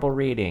little trouble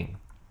reading.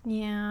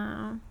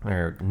 Yeah.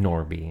 Or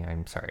Norby,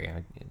 I'm sorry.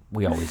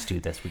 We always do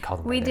this. We call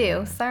them We by do. their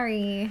name.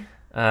 Sorry.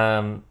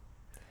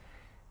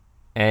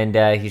 And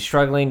he's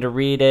struggling to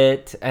read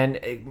it.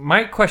 And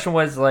my question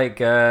was, like,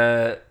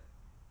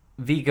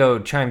 Vigo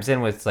chimes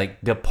in with,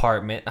 like,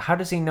 department. How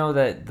does he know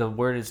that the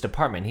word is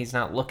department? He's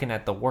not looking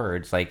at the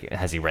words. Like,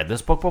 has he read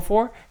this book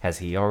before? Has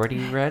he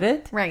already read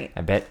it? Right.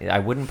 I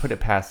wouldn't put it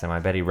past him.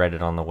 I bet he read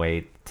it on the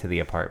way to the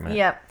apartment.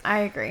 Yep, I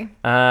agree.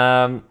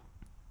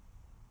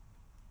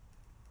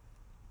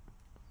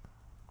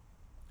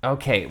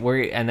 Okay,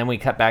 and then we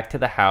cut back to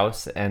the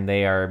house, and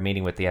they are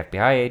meeting with the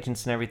FBI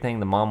agents and everything.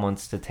 The mom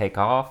wants to take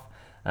off.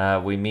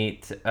 We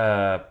meet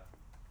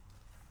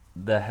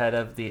the head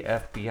of the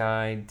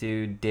FBI,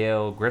 dude,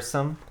 Dale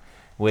Grissom,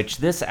 which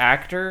this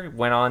actor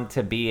went on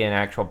to be in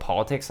actual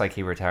politics. Like,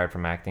 he retired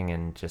from acting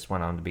and just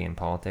went on to be in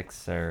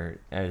politics, or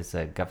as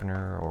a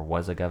governor, or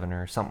was a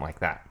governor, something like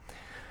that.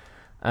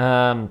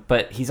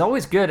 But he's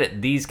always good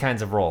at these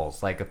kinds of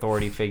roles, like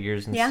authority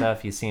figures and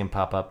stuff. You see him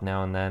pop up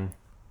now and then.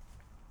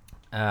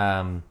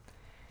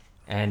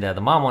 And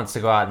the mom wants to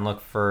go out and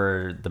look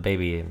for the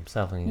baby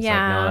himself, and he's like,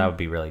 no, that would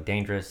be really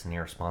dangerous and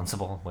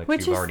irresponsible,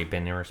 which you've already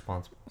been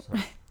irresponsible. So.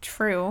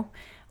 True.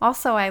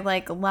 Also, I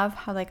love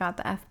how they got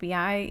the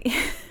FBI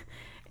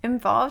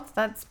involved.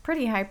 That's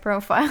pretty high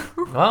profile.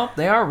 Well,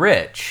 they are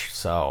rich,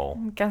 so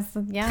I guess,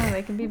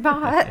 they can be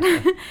bought.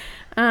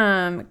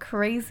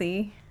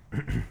 Crazy.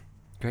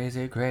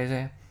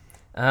 Crazy.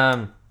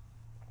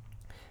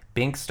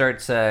 Bink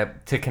starts to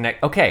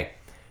connect. Okay,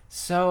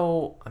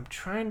 so I'm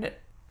trying to...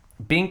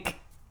 Bink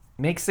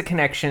makes the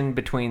connection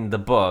between the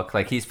book,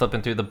 like he's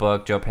flipping through the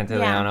book, Joe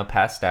Pantoliano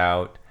passed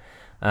out.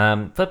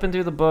 Flipping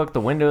through the book,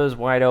 the window is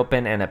wide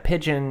open, and a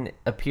pigeon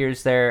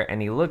appears there,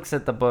 and he looks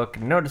at the book,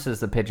 notices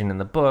the pigeon in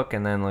the book,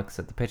 and then looks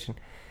at the pigeon.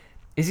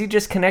 Is he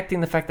just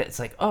connecting the fact that it's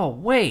like, oh,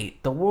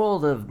 wait, the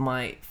world of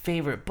my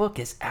favorite book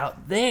is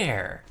out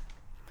there?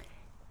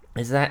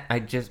 Is that...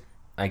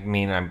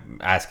 I'm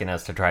asking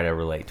us to try to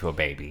relate to a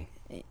baby,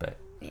 but...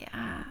 Yeah,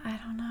 I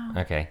don't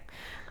know. Okay.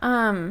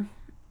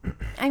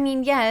 I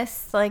mean,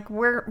 yes, like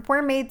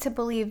we're made to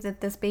believe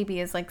that this baby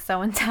is like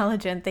so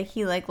intelligent that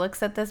he like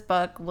looks at this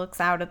book,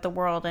 looks out at the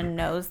world, and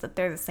knows that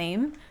they're the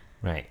same.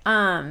 Right.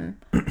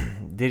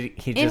 Did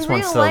he in just real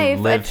wants to life,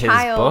 live a his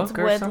child book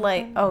or would something?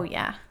 like, oh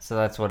yeah. So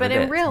that's what but it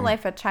is. in real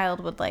life, a child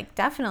would like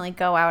definitely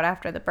go out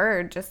after the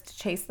bird just to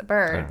chase the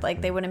bird.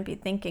 Like they wouldn't be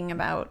thinking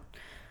about,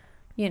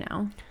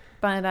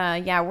 But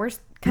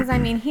because I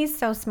mean, he's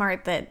so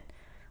smart that,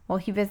 well,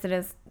 he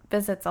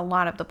visits a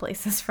lot of the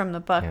places from the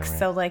book. Yeah, right.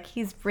 So like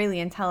he's really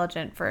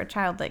intelligent for a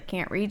child that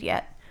can't read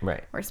yet.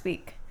 Right. Or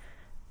speak.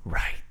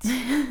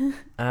 Right.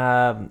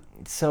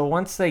 So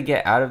once they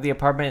get out of the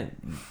apartment,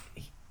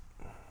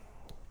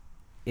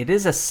 it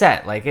is a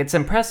set. Like, it's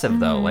impressive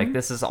though. Like,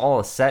 this is all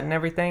a set and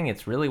everything.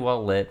 It's really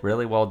well lit,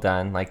 really well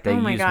done. Like, they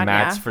use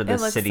mats for the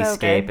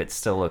cityscape. It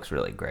still looks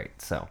really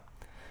great. So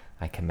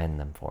I commend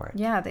them for it.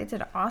 Yeah, they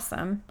did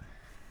awesome.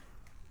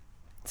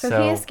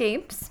 So he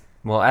escapes.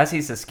 Well, as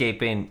he's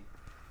escaping,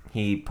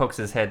 he pokes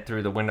his head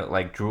through the window,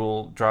 like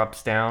drool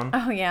drops down.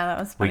 Oh, yeah, that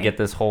was funny. We get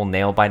this whole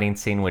nail biting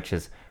scene, which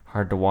is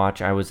hard to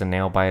watch. I was a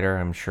nail biter.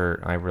 I'm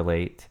sure I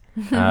relate.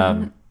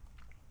 Because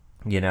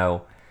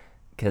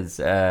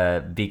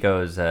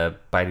Vico's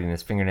biting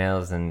his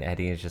fingernails, and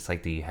Eddie is just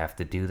like, do you have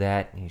to do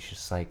that? And he's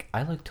just like,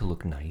 I like to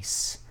look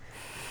nice.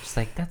 Just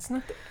like, that's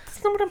not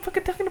what I'm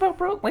fucking talking about,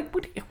 bro. Like,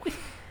 what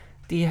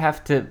do you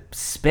have to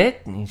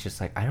spit? And he's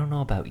just like, I don't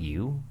know about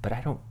you, but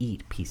I don't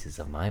eat pieces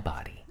of my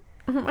body.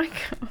 Oh my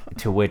God.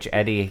 To which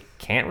Eddie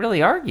can't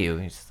really argue.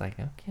 He's just like,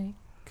 okay,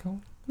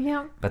 cool.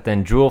 Yeah. But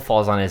then Drool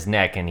falls on his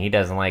neck, and he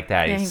doesn't like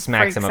that. Yeah, he he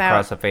smacks him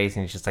across out. the face,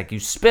 and he's just like, you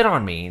spit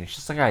on me. And he's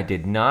just like, I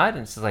did not.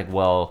 And it's just like,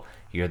 well,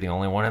 you're the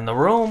only one in the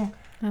room.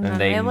 And then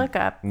they look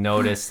up.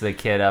 Notice the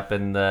kid up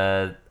in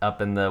the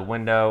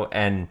window,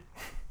 and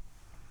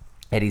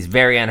Eddie's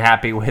very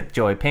unhappy with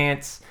Joey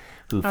Pants,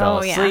 who fell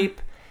asleep.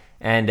 Yeah.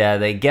 And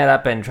they get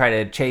up and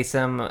try to chase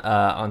him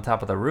on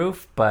top of the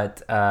roof.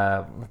 But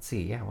let's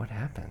see. Yeah, what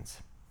happens?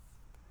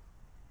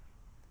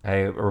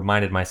 I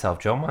reminded myself,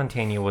 Joe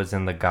Mantegna was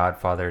in The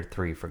Godfather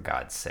 3, for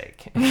God's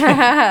sake.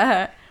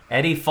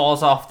 Eddie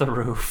falls off the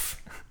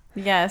roof.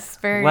 Yes,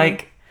 very.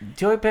 Like,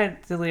 Joey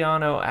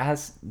Pantoliano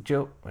has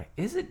Joe... Wait,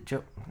 is it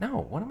Joe...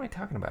 No, what am I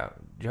talking about?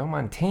 Joe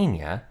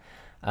Mantegna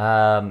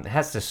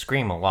has to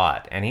scream a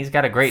lot. And he's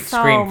got a great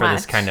scream for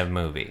this kind of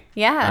movie.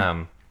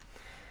 Yeah.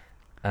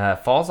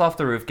 Falls off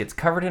the roof, gets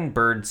covered in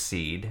bird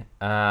seed.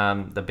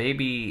 The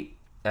baby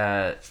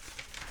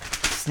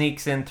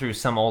sneaks in through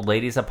some old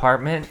lady's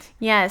apartment.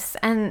 Yes,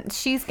 and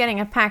she's getting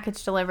a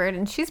package delivered,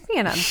 and she's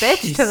being a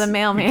bitch to the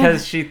mailman.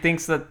 Because she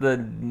thinks that the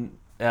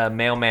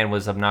mailman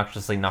was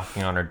obnoxiously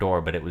knocking on her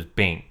door, but it was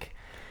Bink.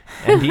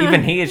 And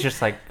even he is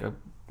just like,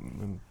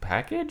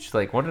 package?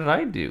 Like, what did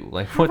I do?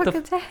 Like, what Have a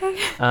good day.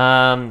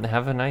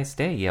 Have a nice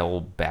day, you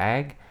old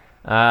bag.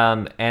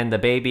 And the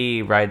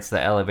baby rides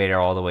the elevator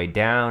all the way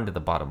down to the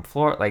bottom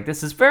floor. Like,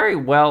 this is very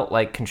well,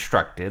 like,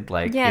 constructed.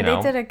 Like, yeah,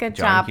 they did a good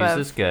John job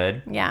Hughes is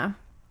good. Yeah.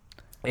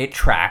 It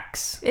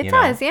tracks. It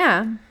does,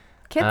 yeah.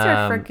 Kids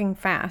are freaking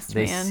fast,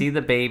 they man. see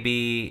the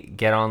baby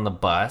get on the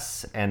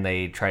bus, and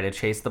they try to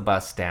chase the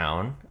bus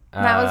down.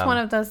 That was one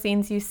of those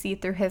scenes you see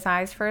through his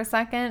eyes for a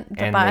second,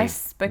 the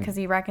bus, because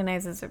he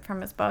recognizes it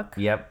from his book.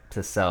 Yep,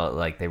 to sell it.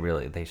 Like,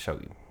 they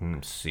show you,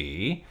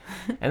 see?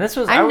 And this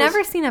was... I've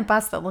never seen a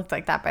bus that looked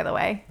like that, by the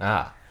way.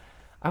 I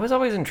was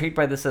always intrigued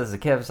by this as a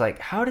kid. I was like,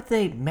 how did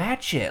they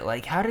match it?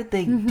 Like, how did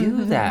they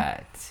do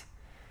that?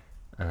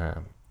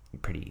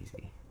 Pretty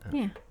easy.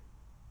 Yeah.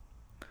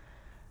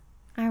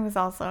 I was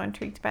also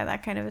intrigued by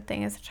that kind of a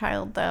thing as a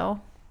child, though.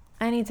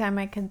 Anytime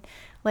I could...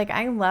 Like,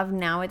 I love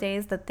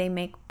nowadays that they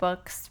make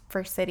books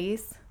for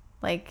cities.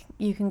 Like,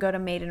 you can go to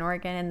Made in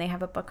Oregon, and they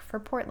have a book for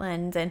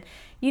Portland. And,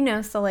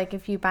 so, like,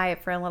 if you buy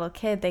it for a little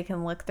kid, they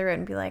can look through it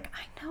and be like,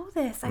 I know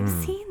this. I've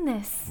seen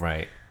this.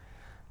 Right.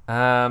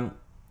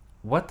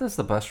 What does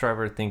the bus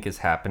driver think is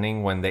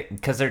happening when they...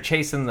 Because they're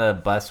chasing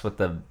the bus with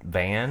the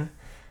van.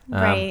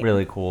 Right.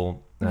 Really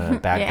cool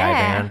bad guy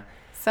van.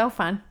 So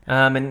fun.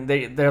 And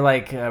they're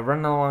like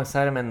running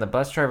alongside him, and the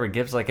bus driver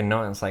gives like a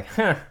note, and it's like,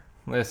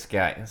 this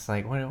guy. It's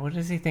like, what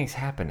does he think's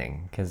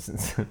happening? Because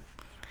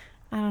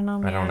I don't know,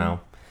 man. I don't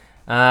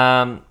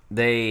know.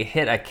 They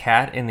hit a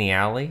cat in the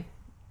alley,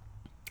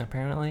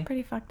 apparently.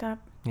 Pretty fucked up.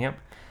 Yep.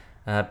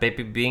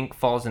 Baby Bink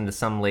falls into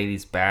some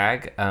lady's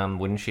bag.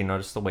 Wouldn't she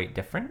notice the weight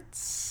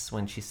difference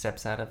when she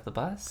steps out of the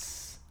bus?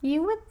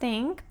 You would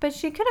think, but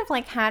she could have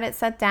like had it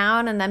set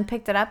down and then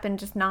picked it up and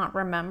just not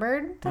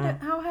remembered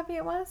how heavy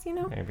it was,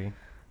 Maybe.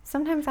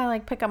 Sometimes I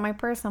like pick up my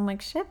purse. I'm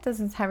like, shit, this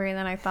is heavier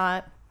than I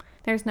thought.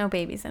 There's no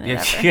babies in it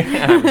ever.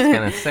 Yeah, I was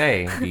gonna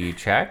say, do you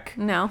check?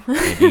 No.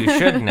 Maybe you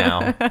should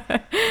now.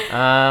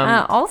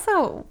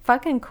 Also,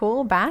 fucking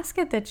cool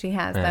basket that she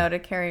has though to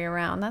carry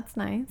around. That's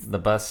nice. The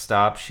bus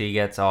stops. She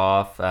gets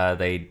off.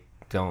 They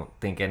don't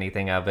think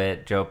anything of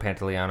it. Joe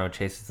Pantoliano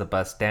chases the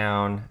bus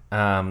down.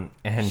 And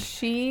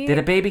did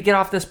a baby get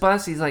off this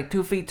bus? He's like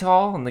 2 feet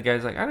tall, and the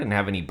guy's like, I didn't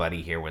have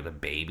anybody here with a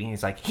baby. And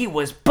he's like, he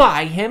was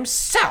by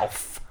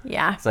himself.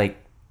 Yeah. It's like,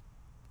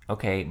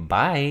 okay,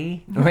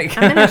 bye. Like,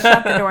 I'm gonna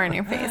shut the door in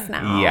your face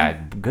now. Yeah,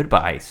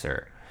 goodbye,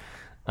 sir.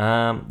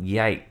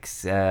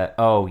 Yikes.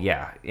 Oh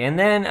yeah. And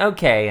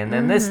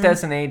then this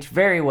doesn't age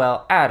very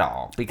well at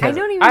all, because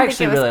I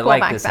actually really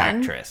like this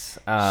actress.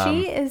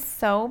 She is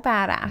so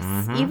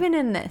badass, even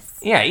in this.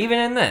 Yeah, even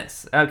in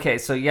this. Okay,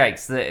 so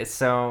yikes. They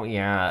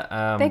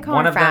call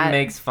one her of fat. them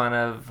makes fun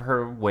of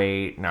her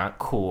weight. Not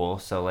cool.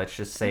 So let's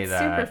just say It's that.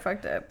 super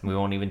fucked up. We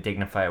won't even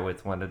dignify it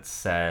with what it's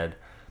said.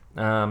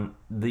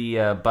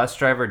 The bus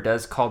driver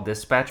does call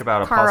dispatch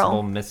about a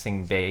possible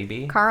missing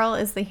baby. Carl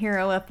is the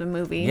hero of the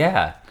movie.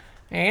 Yeah.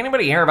 Hey,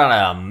 anybody hear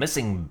about a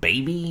missing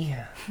baby?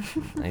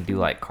 I do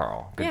like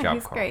Carl. Good job,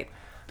 he's Carl.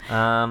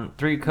 Great.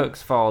 3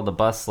 cooks follow the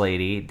bus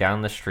lady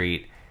down the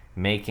street.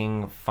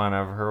 making fun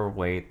of her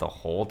weight the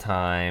whole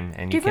time.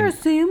 And Give her a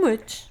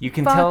sandwich. You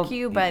can Fuck tell,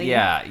 you, buddy.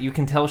 Yeah, you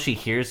can tell she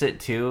hears it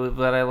too.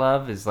 What I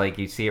love is like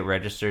you see it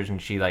registers,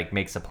 and she like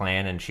makes a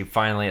plan, and she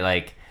finally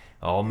like,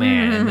 oh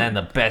man! And then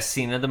the best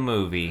scene of the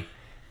movie.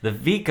 The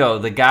Vico,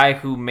 the guy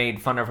who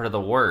made fun of her the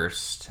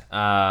worst,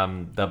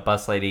 the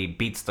bus lady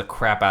beats the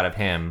crap out of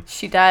him.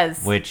 She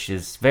does. Which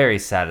is very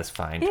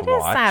satisfying to watch. It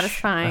is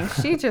satisfying.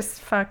 She just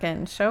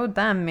fucking showed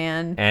them,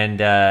 man. And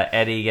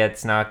Eddie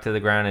gets knocked to the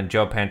ground, and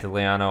Joe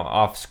Pantoliano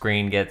off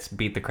screen gets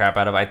beat the crap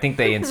out of. I think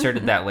they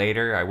inserted that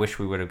later. I wish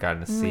we would have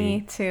gotten to see.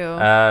 Me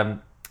too.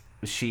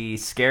 She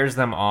scares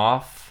them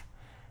off,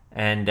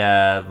 and during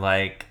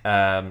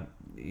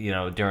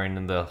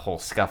the whole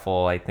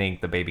scuffle, I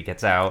think the baby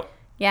gets out.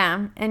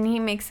 Yeah, and he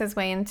makes his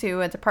way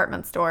into a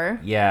department store.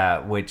 Yeah,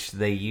 which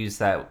they use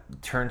that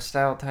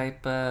turnstile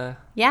type door.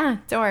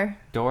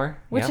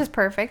 Which is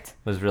perfect. It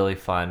was really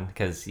fun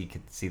because you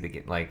could see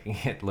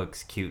it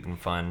looks cute and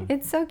fun.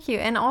 It's so cute.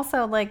 And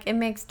also, like, it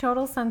makes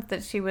total sense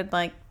that she would,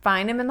 like,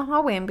 find him in the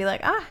hallway and be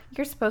like,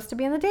 you're supposed to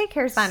be in the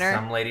daycare center.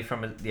 Some lady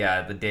from,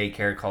 the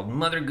daycare called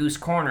Mother Goose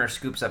Corner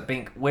scoops up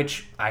Bink,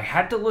 which I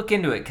had to look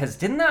into it because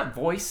didn't that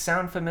voice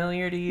sound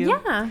familiar to you?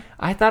 Yeah.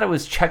 I thought it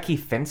was Chucky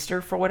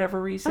Finster for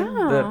whatever reason.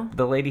 Oh.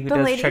 The lady who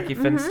does Chucky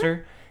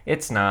Finster.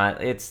 It's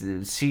not. It's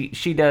she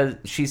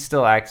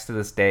still acts to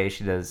this day.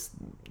 She does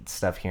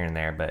stuff here and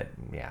there, but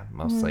yeah,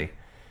 mostly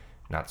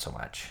not so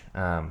much.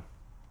 Yeah.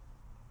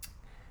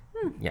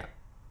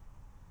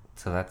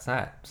 So that's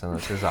that. So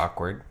this is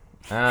awkward.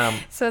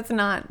 So it's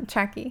not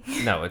Chucky.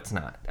 No, it's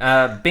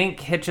not. Bink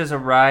hitches a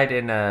ride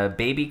in a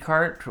baby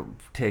cart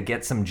to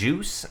get some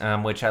juice,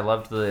 which I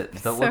loved the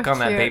look on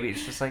that baby.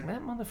 It's just like,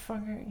 that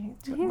motherfucker, he's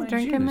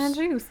drinking my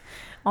juice.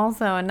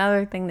 Also,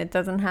 another thing that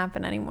doesn't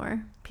happen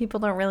anymore. People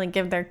don't really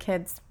give their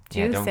kids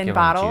juice in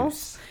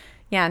bottles.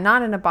 Yeah,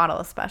 not in a bottle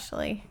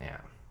especially. Yeah.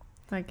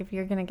 Like, if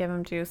you're going to give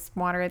them juice,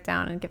 water it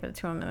down and give it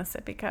to them in a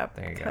sippy cup.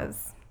 There you go.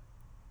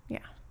 Yeah.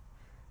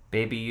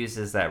 Baby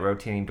uses that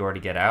rotating door to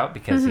get out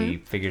because he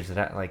figures it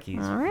out. Like,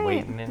 he's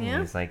waiting and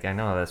he's like, I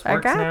know this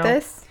works now. I got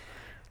this.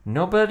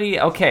 Nobody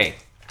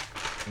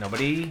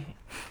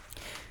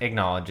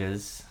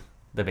acknowledges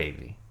the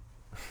baby.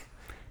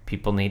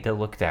 People need to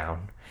look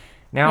down.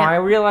 Now, I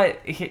realize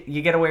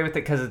you get away with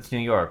it because it's New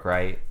York,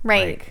 right?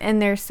 Right. Like,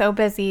 and they're so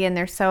busy and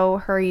they're so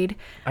hurried.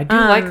 I do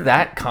like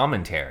that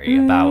commentary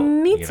about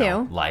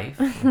life.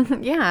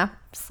 Yeah.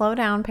 Slow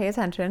down. Pay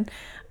attention.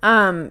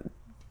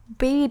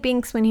 Baby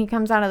Binks, when he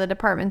comes out of the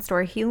department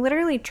store, he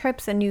literally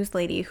trips a news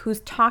lady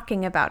who's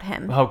talking about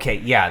him. Okay.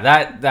 Yeah.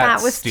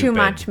 That was stupid. Too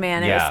much,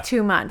 man. Yeah, it was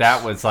too much.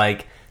 That was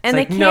like... And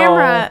the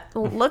camera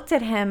looked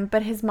at him,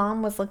 but his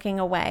mom was looking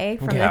away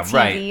from the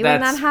TV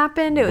when that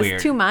happened. It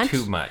was too much.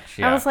 Too much,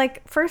 yeah. I was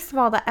like, first of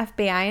all, the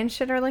FBI and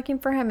shit are looking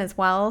for him as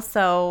well.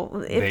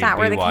 So if that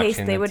were the case,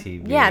 they would,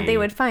 they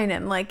would find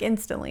him like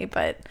instantly.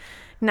 But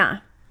nah.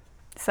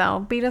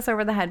 So beat us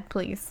over the head,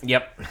 please.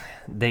 Yep.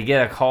 They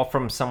get a call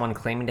from someone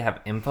claiming to have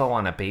info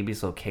on a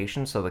baby's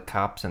location, so the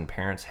cops and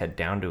parents head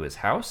down to his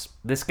house.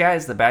 This guy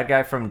is the bad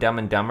guy from Dumb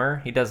and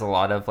Dumber. He does a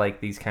lot of like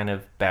these kind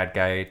of bad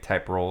guy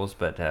type roles,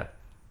 but...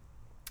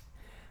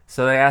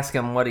 So they ask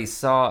him what he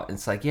saw.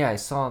 It's like, yeah, I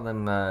saw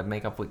them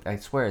make up with, I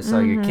swear I saw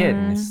your kid.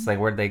 And it's like,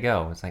 where'd they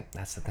go? It's like,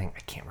 that's the thing. I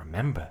can't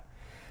remember.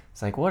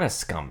 It's like, what a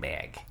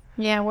scumbag.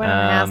 Yeah, what an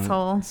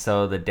asshole.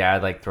 So the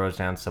dad like throws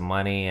down some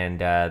money and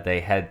they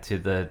head to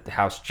the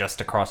house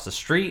just across the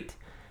street.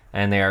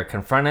 And they are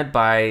confronted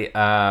by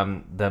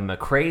the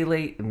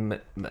McCrae,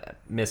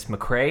 Miss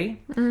McCrae,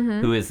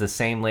 who is the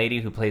same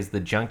lady who plays the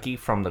junkie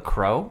from The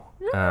Crow.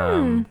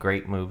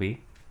 Great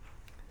movie.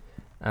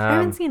 I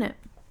haven't seen it.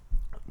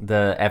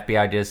 The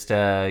FBI just,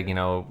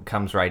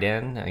 comes right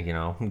in,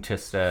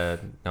 just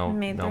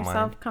made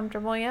themselves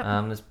comfortable.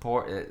 Yep.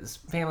 This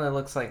family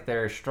looks like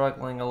they're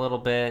struggling a little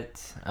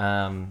bit.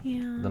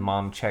 The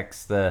mom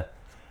checks the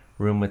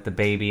room with the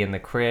baby in the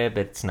crib.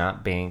 It's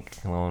not Bink,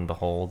 lo and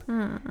behold.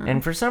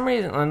 And for some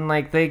reason,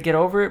 like they get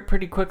over it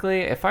pretty quickly.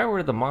 If I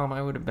were the mom,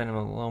 I would have been a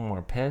little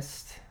more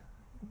pissed.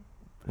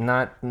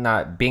 Not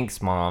Bink's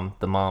mom,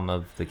 the mom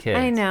of the kids.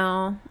 I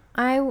know.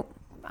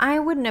 I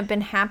wouldn't have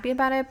been happy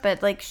about it,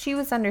 but like she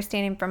was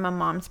understanding from a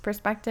mom's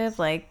perspective,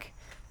 like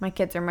my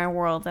kids are my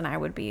world and I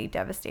would be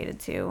devastated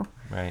too.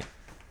 Right.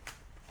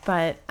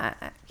 But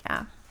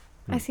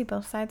I see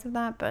both sides of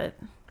that, but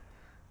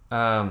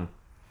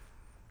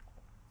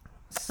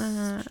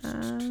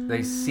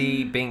they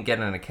see Bink get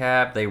in a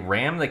cab. They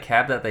ram the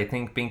cab that they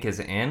think Bink is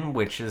in,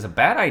 which is a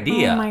bad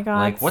idea. Oh my god!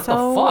 Like what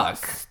so the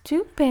fuck?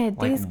 Stupid.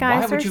 Like, these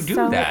guys why would you are do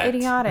so that?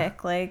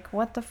 idiotic. Like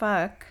what the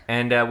fuck?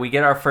 And we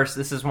get our first.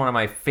 This is one of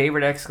my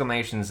favorite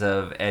exclamations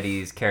of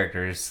Eddie's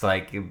characters.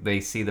 Like they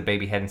see the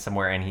baby heading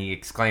somewhere, and he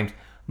exclaims,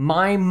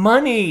 "My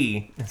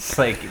money!" It's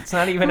like it's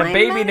not even a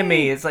baby to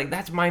me. It's like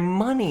that's my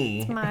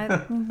money. It's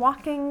my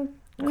walking,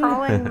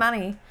 crawling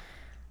money.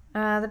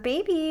 The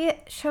baby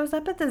shows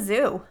up at the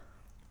zoo.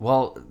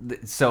 Well,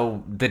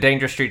 so the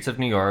dangerous streets of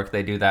New York,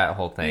 they do that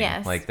whole thing.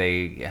 Yes. Like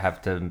they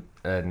have to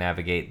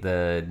navigate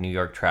the New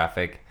York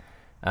traffic.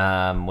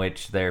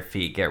 which their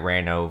feet get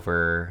ran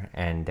over,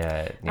 and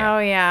Oh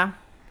yeah.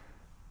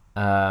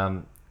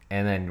 and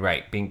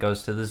then Bink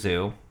goes to the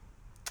zoo.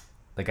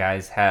 The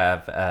guys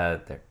have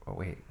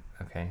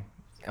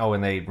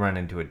and they run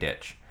into a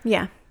ditch.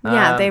 Yeah.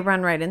 They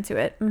run right into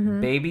it.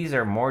 Mm-hmm. Babies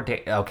are more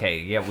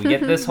we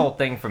get this whole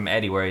thing from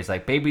Eddie where he's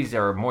like, babies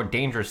are more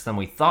dangerous than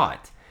we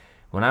thought.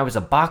 When I was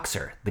a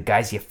boxer, the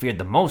guys you feared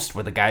the most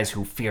were the guys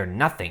who fear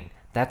nothing.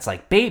 That's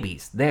like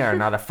babies. They are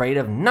not afraid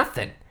of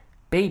nothing.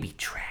 Baby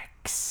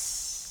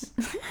tracks.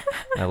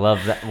 I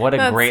love that. What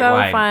a great so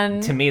line.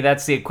 Fun. To me,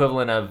 that's the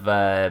equivalent of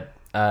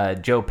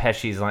Joe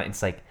Pesci's line.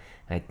 It's like,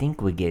 I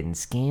think we're getting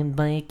scammed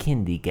by a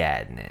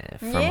kindergartner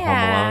from Home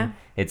Alone.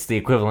 It's the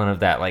equivalent of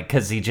that. Like,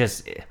 because he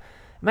just...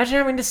 Imagine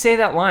having to say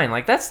that line.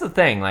 Like, that's the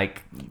thing.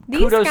 Like,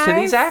 kudos to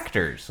these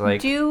actors.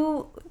 Like,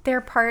 do their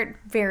part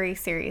very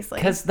seriously.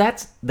 Because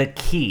that's the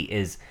key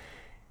is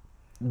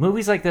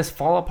movies like this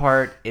fall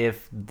apart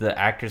if the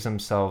actors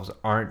themselves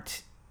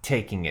aren't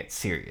taking it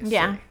seriously.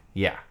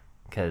 Yeah.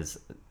 Because,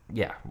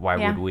 why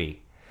would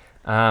we?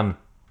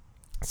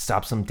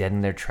 Stops them dead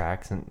in their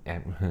tracks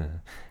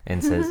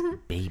and says,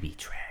 baby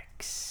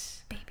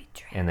tracks. Baby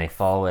tracks. And they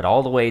follow it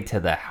all the way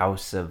to the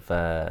house of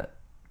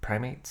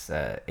primates,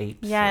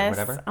 apes, or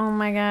whatever. Oh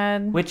my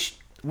god. Which,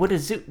 what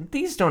is it?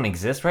 These don't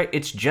exist, right?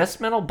 It's just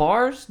metal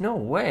bars? No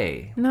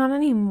way. Not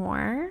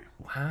anymore.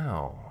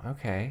 Wow.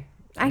 Okay.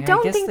 I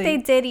don't think they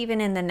did even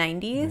in the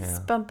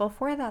 90s, but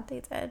before that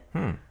they did.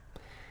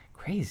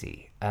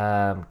 Crazy.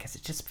 Because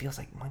it just feels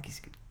like monkeys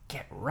could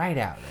get right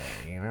out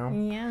there, you know?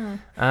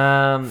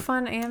 Yeah.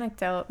 Fun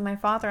anecdote. My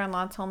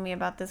father-in-law told me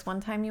about this one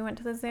time he went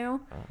to the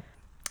zoo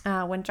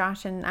when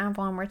Josh and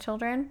Avalon were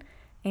children,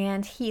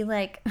 and he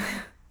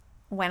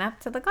went up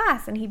to the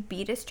glass and he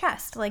beat his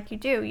chest like you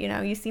do. You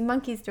know, you see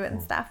monkeys do it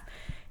and stuff.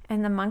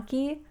 And the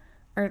monkey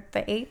or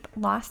the ape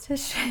lost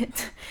his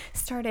shit,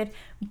 started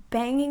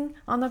banging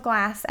on the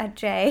glass at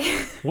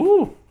Jay.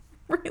 Woo!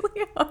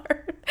 Really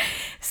hard.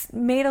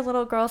 Made a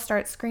little girl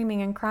start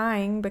screaming and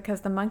crying because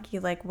the monkey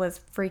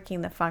was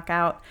freaking the fuck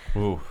out.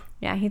 Ooh.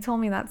 Yeah, he told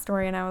me that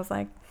story and I was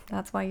like,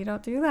 that's why you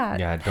don't do that.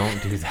 Yeah,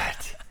 don't do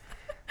that.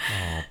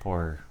 Oh,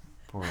 poor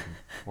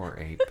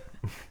ape.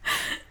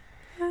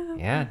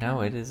 Yeah,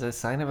 no, it is a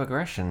sign of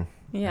aggression.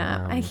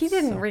 Yeah, he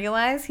didn't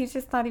realize. He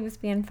just thought he was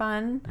being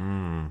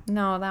fun.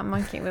 No, that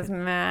monkey was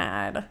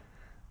mad.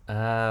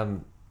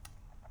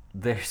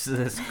 There's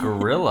this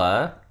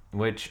gorilla,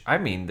 which, I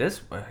mean,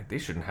 they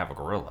shouldn't have a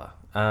gorilla.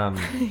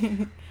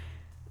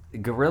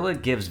 Gorilla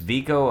gives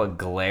Vico a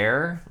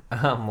glare,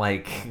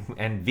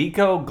 and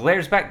Vico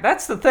glares back.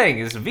 That's the thing,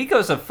 is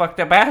Vico's a fucked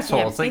up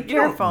asshole. Yeah, it's like, be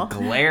careful. You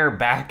don't glare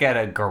back at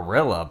a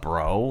gorilla,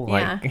 bro.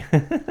 Yeah.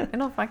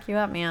 It'll fuck you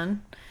up,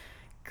 man.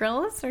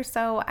 Gorillas are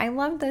so... I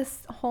love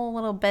this whole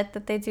little bit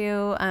that they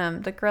do.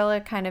 The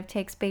gorilla kind of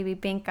takes baby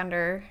Bink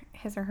under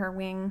his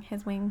wing.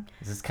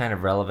 This is kind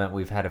of relevant.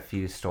 We've had a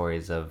few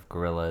stories of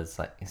gorillas.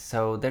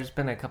 So there's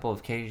been a couple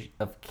of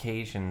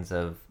occasions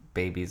of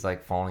babies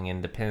falling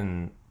into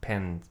pens.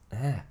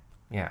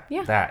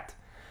 That.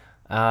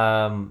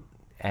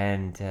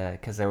 And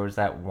because there was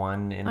that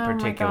one in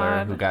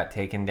particular who got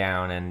taken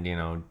down and,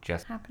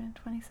 just... Happened in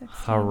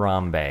 2016.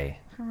 Harambe.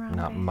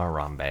 Not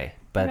Marambe.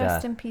 But,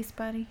 rest in peace,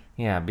 buddy.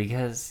 Yeah,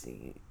 because,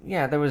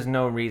 there was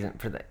no reason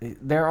for that.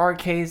 There are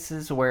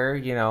cases where,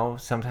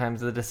 sometimes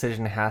the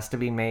decision has to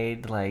be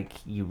made.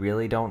 You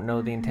really don't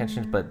know the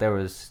intentions, but there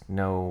was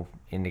no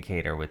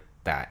indicator with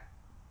that.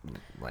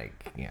 That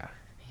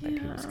he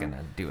was going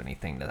to do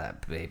anything to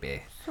that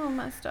baby. So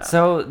messed up.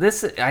 So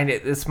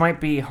this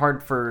might be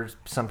hard for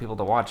some people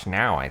to watch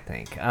now, I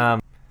think.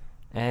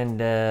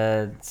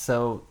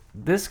 So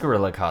this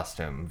gorilla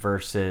costume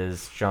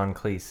versus John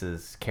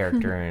Cleese's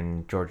character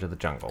in George of the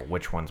Jungle,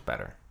 which one's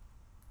better?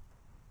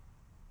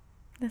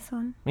 This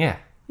one? Yeah.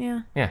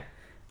 Yeah. Yeah.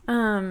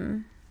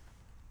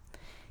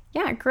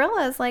 Yeah,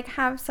 gorillas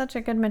have such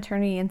a good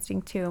maternal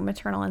instinct.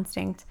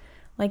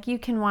 You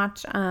can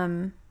watch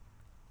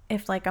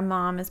if a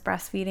mom is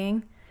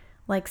breastfeeding,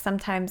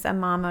 sometimes a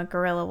mama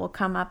gorilla will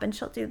come up and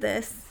she'll do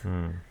this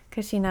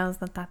because she knows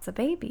that that's a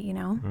baby,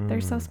 They're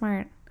so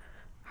smart.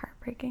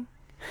 Heartbreaking.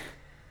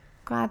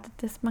 Glad that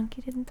this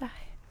monkey didn't die.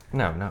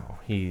 No.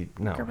 He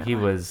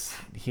was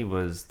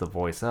the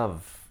voice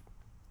of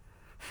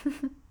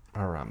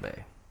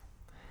Harambe.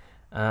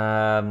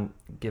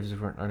 Gives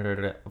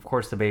of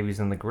course the baby's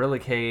in the gorilla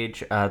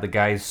cage. The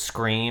guys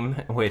scream,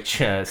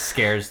 which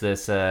scares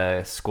this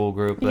school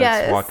group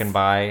that's walking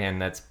by,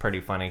 and that's pretty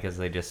funny because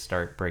they just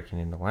start breaking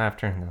into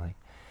laughter and they're like,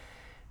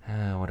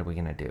 what are we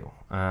gonna do?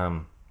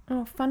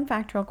 Fun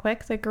fact real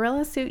quick. The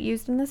gorilla suit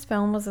used in this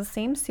film was the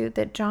same suit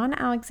that John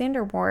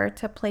Alexander wore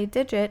to play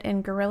Digit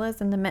in Gorillas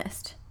in the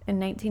Mist in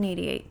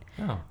 1988.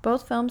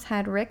 Both films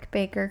had Rick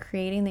Baker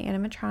creating the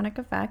animatronic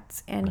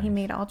effects, and he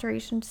made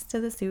alterations to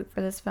the suit for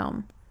this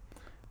film.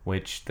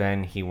 Which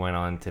then he went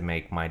on to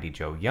make Mighty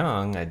Joe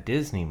Young, a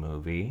Disney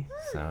movie.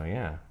 So,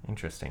 yeah,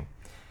 interesting.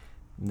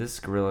 This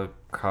gorilla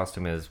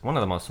costume is one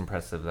of the most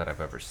impressive that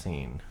I've ever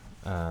seen.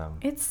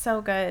 It's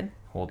so good.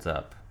 Holds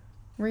up.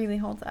 Really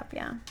holds up,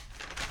 yeah.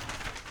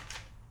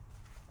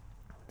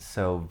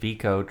 So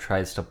Vico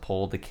tries to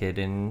pull the kid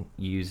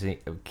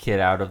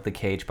out of the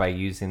cage by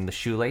using the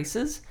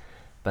shoelaces,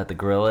 but the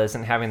gorilla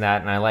isn't having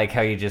that. And I like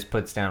how he just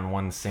puts down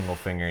one single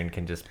finger and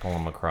can just pull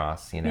him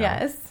across.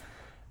 Yes.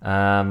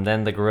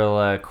 Then the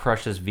gorilla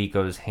crushes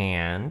Vico's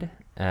hand.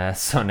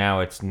 So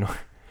now it's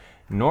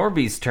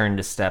Norby's turn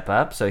to step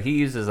up. So he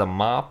uses a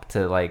mop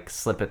to like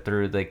slip it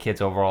through the kid's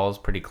overalls.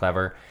 Pretty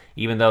clever.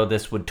 Even though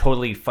this would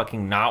totally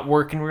fucking not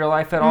work in real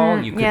life at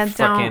all. You could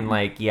fucking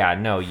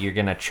no, you're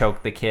going to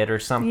choke the kid or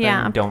something.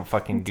 Yeah, don't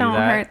fucking do that.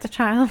 Don't hurt the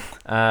child.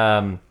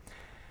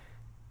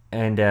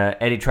 And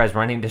Eddie tries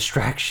running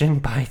distraction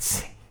by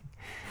saying,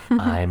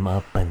 I'm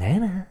a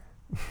banana.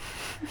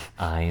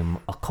 I'm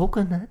a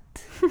coconut.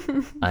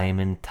 I'm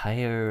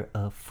entire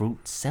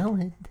fruit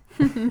salad.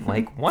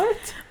 Like,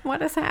 what?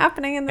 What is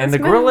happening in this And the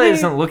movie? gorilla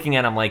isn't looking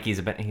at him like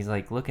he's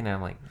like looking at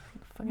him like,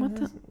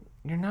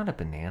 you're not a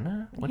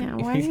banana? Why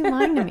are you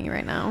lying to me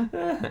right now?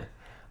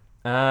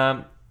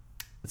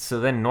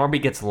 So then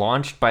Norby gets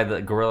launched by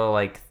the gorilla,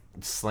 like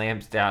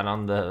slams down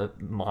on the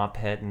mop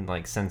head and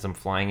like sends him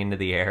flying into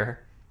the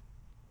air.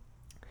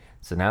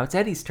 So now it's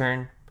Eddie's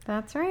turn.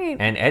 That's right.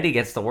 And Eddie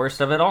gets the worst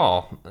of it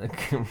all.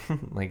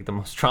 Like the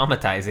most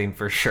traumatizing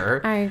for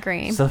sure. I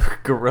agree. So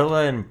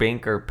gorilla and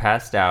Bink are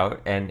passed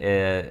out, and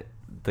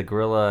the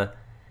gorilla...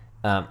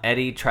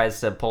 Eddie tries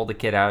to pull the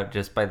kid out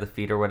just by the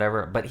feet or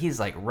whatever, but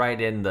he's like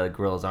right in the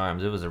gorilla's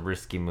arms. It was a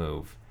risky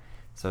move.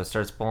 So it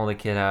starts pulling the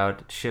kid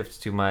out, it shifts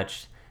too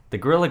much. The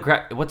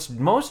gorilla, what's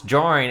most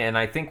jarring, and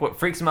I think what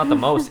freaks him out the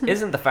most,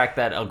 isn't the fact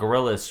that a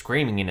gorilla is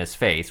screaming in his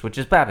face, which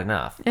is bad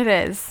enough. It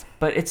is.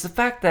 But it's the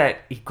fact that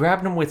he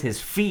grabbed him with his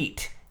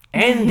feet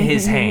and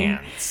his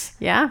hands.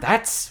 Yeah.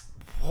 That's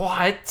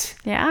what?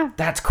 Yeah.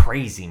 That's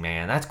crazy,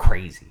 man. That's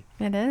crazy.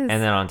 It is. And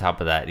then on top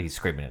of that, he's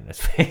screaming in his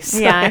face.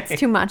 Yeah, it's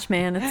too much,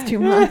 man. It's too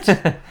much.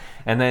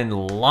 And then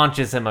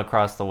launches him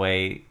across the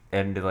way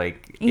and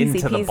like Easy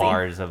into peasy. the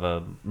bars of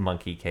a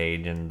monkey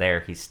cage, and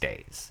there he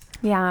stays.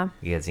 Yeah.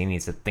 Because he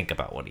needs to think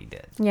about what he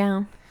did.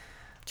 Yeah.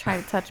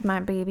 Try to touch my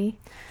baby.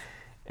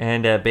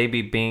 And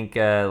baby Bink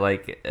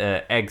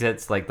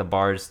exits, like the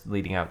bars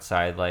leading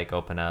outside like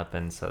open up,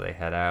 and so they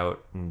head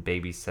out, and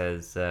baby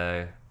says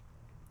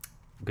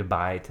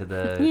goodbye to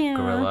the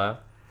gorilla.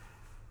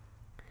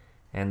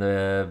 And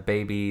the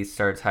baby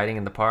starts hiding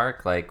in the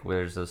park. Like,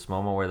 there's this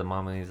moment where the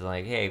mommy's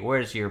like, hey,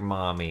 where's your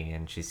mommy?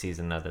 And she sees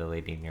another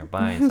lady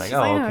nearby. And it's like,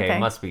 oh, okay,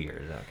 must be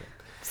yours. Okay.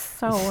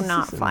 So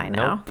not fly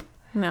now. Nope.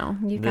 No,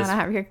 you gotta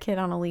have your kid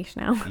on a leash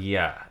now.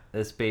 Yeah.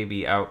 This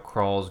baby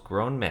outcrawls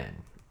grown men.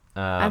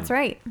 That's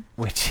right.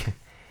 Which,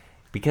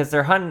 because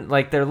they're hunting,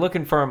 like, they're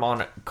looking for him on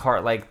a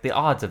cart. Like, the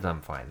odds of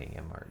them finding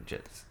him are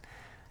just...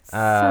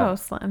 so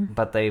slim.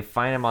 But they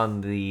find him on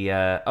the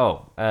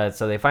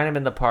so they find him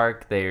in the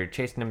park. They're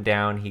chasing him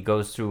down. He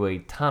goes through a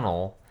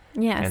tunnel.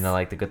 Yes. And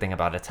the good thing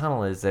about a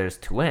tunnel is there's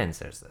two ends.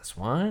 There's this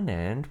one,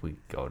 and we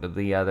go to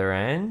the other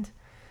end.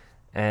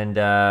 And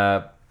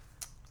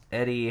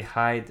Eddie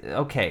hides.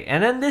 Okay,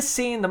 and then this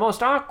scene, the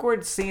most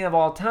awkward scene of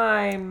all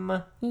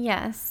time.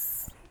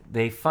 Yes.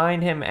 They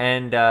find him,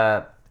 and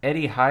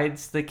Eddie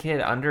hides the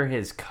kid under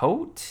his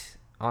coat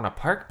on a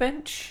park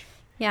bench.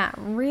 Yeah,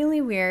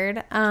 really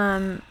weird.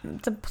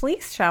 The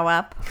police show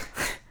up.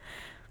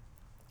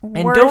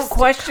 And don't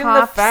question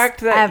the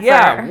fact that,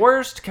 ever.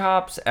 Worst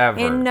cops ever.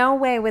 In no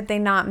way would they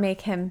not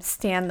make him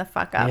stand the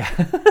fuck up.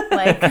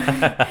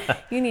 Yeah.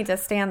 You need to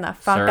stand the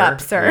fuck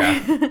up, sir.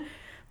 Yeah.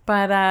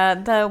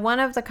 But the one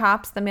of the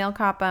cops, the male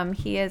cop,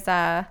 he is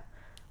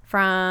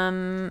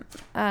from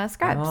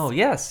Scrubs. Oh,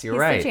 yes, you're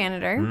right. He's the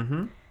janitor.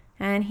 Mm-hmm.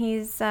 And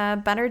he's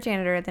a better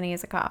janitor than he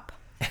is a cop.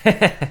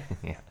 Yeah.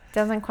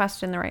 Doesn't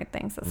question the right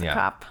things as a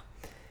cop.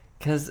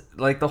 Because,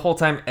 the whole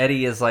time,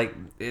 Eddie is,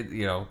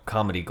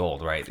 comedy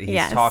gold, right?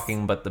 He's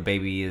talking, but the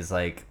baby is,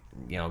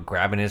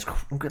 grabbing his...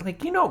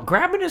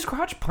 grabbing his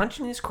crotch,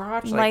 punching his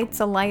crotch. Lights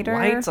a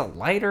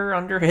lighter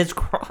under his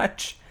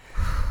crotch.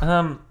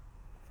 And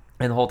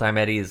the whole time,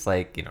 Eddie is,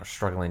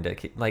 struggling to...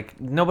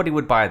 nobody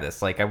would buy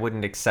this. I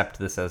wouldn't accept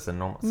this as a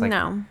normal... It's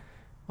no.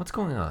 What's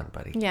going on,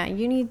 buddy? Yeah,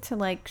 you need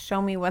to,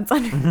 show me what's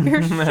under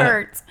your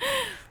shirt.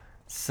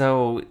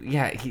 So,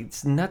 yeah,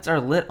 his nuts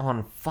are lit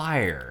on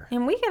fire.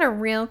 And we get a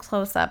real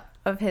close-up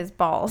of his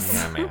balls.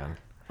 Yeah, man.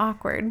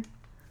 Awkward.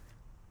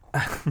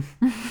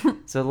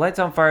 So, lights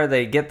on fire,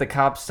 they get the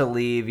cops to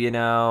leave,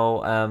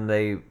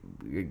 they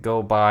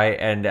go by,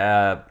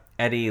 and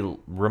Eddie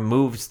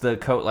removes the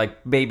coat.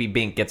 Baby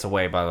Bink gets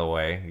away, by the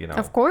way,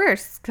 Of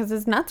course, because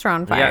his nuts are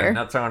on fire. Yeah,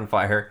 nuts are on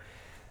fire.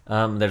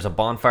 There's a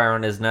bonfire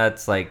on his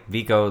nuts.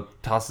 Vico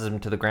tosses him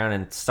to the ground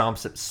and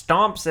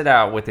stomps it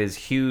out with his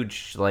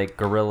huge,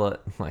 gorilla,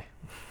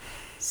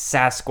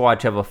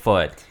 Sasquatch of a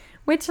foot.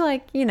 Which,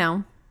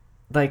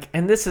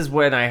 and this is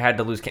when I had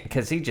to lose,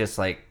 because he just,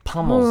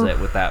 pummels it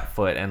with that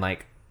foot. And,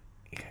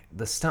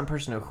 the stunt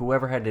person or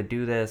whoever had to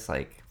do this,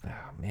 oh,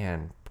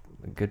 man,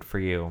 good for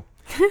you.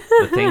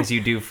 The things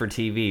you do for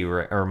TV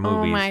or movies.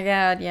 Oh, my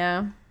God,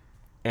 yeah.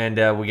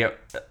 And we get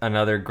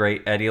another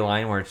great Eddie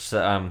line where it's...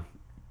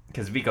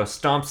 because Vico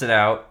stomps it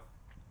out,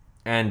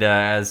 And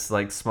as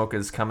like smoke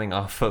is coming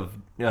off of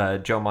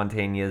Joe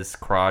Mantegna's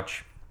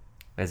crotch,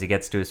 as he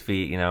gets to his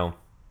feet,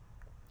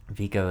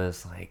 Vico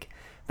is like,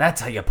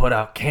 "That's how you put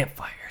out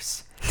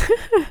campfires."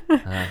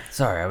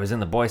 Sorry, I was in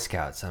the Boy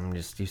Scouts. I'm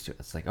just used to it.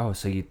 It's like, oh,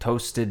 so you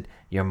toasted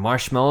your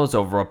marshmallows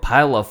over a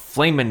pile of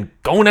flaming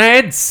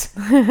gonads?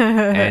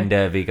 And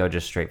Vico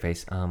just straight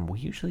face. We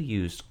usually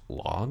use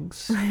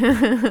logs.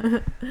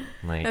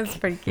 Like, That's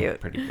pretty cute.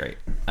 Pretty great.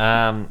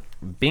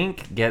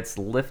 Bink gets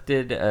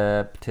lifted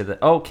to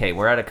the. Okay,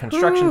 we're at a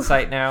construction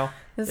site now.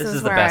 This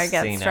is the where best I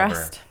get scene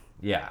stressed. Ever.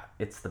 Yeah,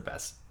 it's the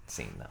best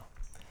scene though.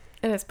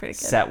 It is pretty good.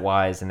 Set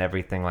wise and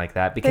everything like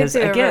that. Because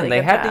again,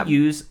 they had to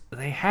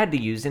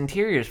use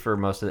interiors for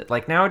most of it.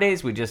 Like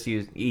nowadays we just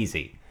use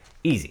easy,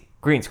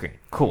 green screen,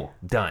 cool,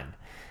 done.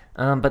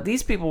 But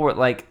these people were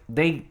like,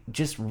 they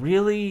just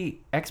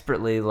really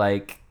expertly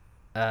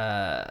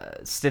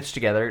stitched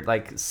together.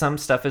 Like some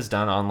stuff is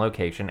done on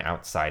location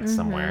outside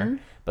somewhere,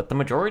 but the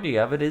majority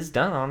of it is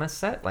done on a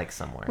set like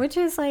somewhere. Which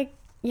is like,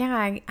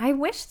 yeah, I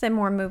wish that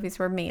more movies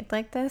were made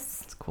like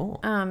this. It's cool.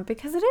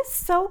 Because it is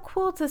so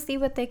cool to see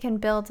what they can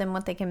build and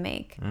what they can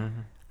make.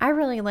 I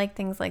really like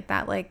things like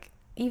that. Like,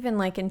 even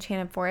like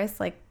Enchanted Forest,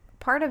 like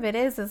part of it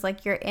is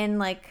like you're in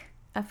like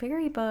a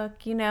fairy book,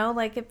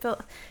 like it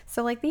feels,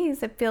 so like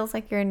these, it feels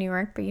like you're in New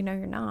York, but you're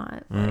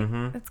not.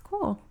 Like, it's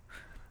cool.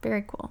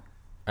 Very cool.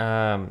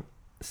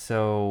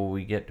 So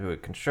we get to a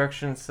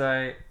construction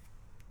site.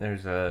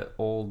 There's a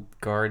old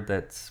guard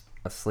that's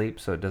asleep,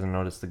 so it doesn't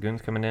notice the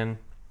goons coming in.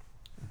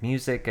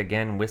 Music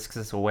again whisks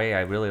us away.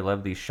 I really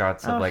love these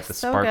shots of like the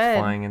sparks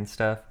flying and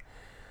stuff.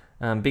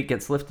 Beat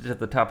gets lifted to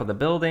the top of the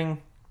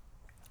building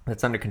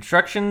that's under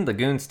construction. The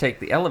goons take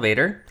the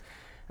elevator.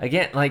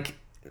 Again, like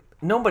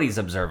nobody's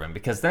observing,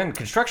 because then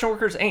construction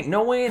workers ain't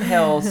no way in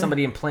hell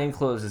somebody in plain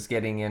clothes is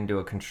getting into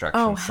a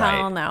construction site.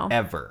 Hell no.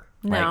 Ever.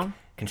 No. Like,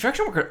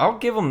 construction workers, I'll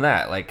give them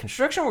that. Like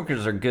construction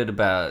workers are good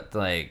about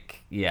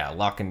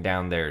locking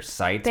down their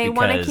sites. They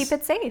want to keep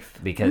it safe.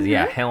 Because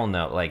hell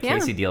no. Like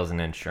Casey deals in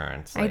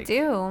insurance. Like,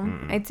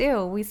 I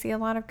do. We see a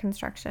lot of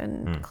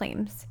construction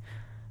claims.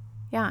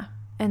 Yeah.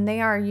 And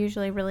they are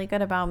usually really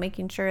good about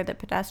making sure that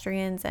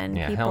pedestrians and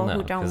people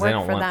who don't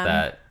work for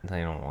them.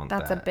 They don't want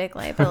that. That's a big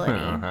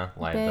liability.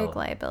 Big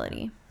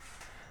liability.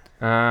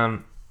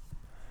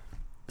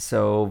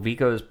 So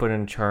Vico is put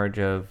in charge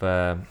of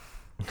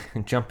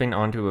jumping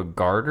onto a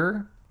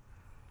garter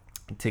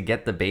to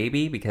get the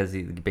baby, because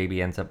the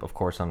baby ends up, of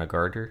course, on a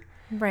garter.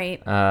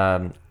 Right.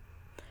 Oh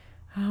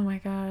my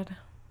God.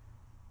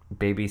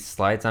 Baby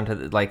slides onto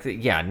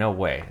the, no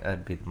way.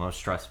 That'd be the most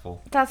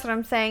stressful. That's what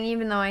I'm saying.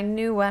 Even though I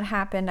knew what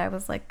happened, I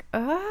was like,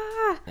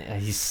 ah.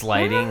 He's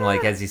sliding,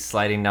 as he's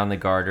sliding down the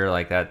garter,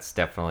 that's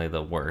definitely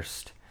the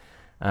worst.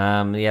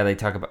 They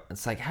talk about,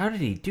 it's like, how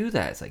did he do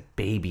that? It's like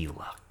baby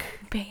luck.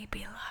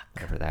 Baby luck.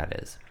 Whatever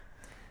that is.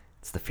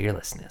 It's the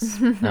fearlessness.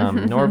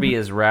 Norby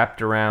is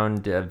wrapped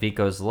around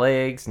Vico's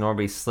legs.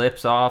 Norby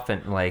slips off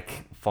and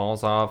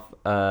falls off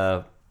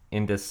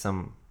onto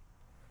some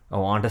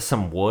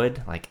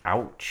wood.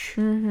 Ouch.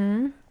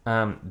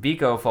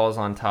 Vico falls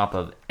on top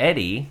of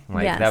Eddie.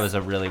 That was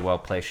a really well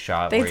placed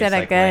shot. They did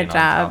a good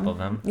job. On top of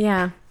him.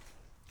 Yeah.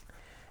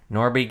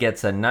 Norby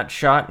gets a nut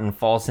shot and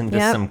falls into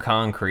some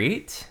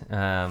concrete. He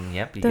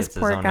gets his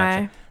own nut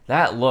shot.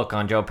 That look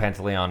on Joe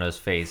Pantoliano's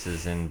face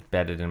is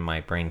embedded in my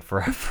brain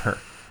forever.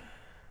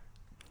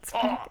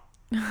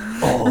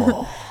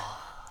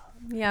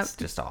 Yep. It's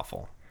just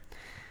awful.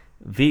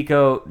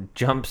 Vico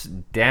jumps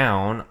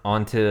down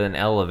onto an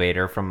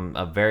elevator from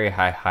a very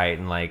high height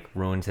and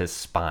ruins his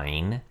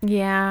spine.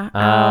 Yeah.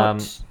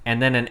 Ouch.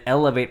 And then an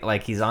elevator,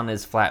 he's on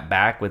his flat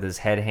back with his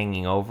head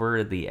hanging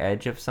over the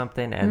edge of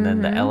something, and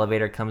then the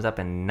elevator comes up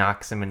and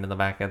knocks him into the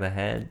back of the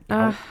head.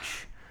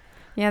 Ouch.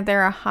 Yeah,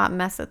 they're a hot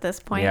mess at this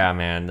point. Yeah,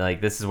 man.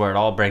 This is where it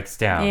all breaks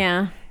down.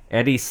 Yeah.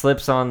 Eddie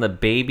slips on the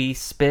baby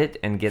spit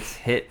and gets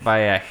hit by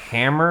a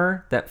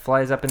hammer that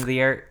flies up into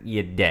the air.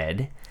 You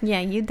dead. Yeah,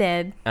 you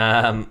did.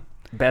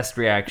 Best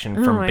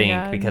reaction from Bink,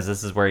 God. Because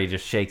this is where he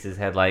just shakes his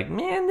head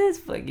man, this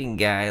fucking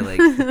guy.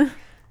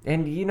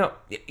 And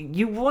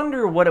you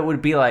wonder what it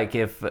would be like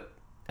if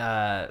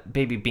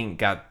baby Bink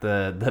got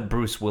the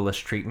Bruce Willis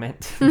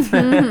treatment.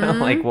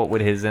 What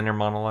would his inner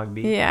monologue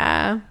be?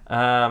 Yeah.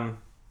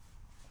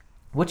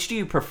 Which do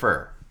you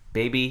prefer?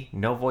 Baby,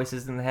 no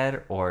voices in the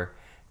head, or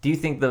do you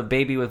think the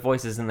baby with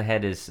voices in the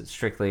head is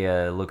strictly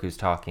a Look Who's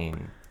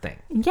Talking thing?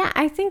 Yeah,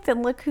 I think that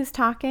Look Who's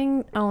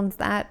Talking owns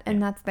that,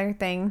 and that's their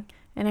thing.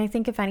 And I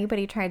think if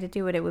anybody tried to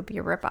do it, it would be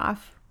a ripoff.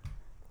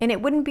 And it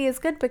wouldn't be as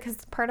good,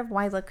 because part of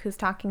why Look Who's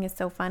Talking is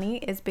so funny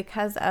is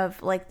because of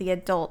the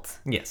adult.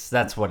 Yes,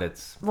 that's what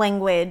it's.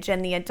 Language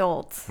and the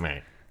adult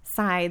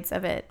sides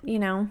of it,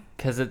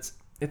 Because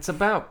it's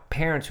about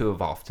parents who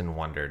have often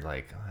wondered,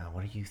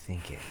 what are you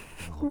thinking,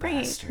 little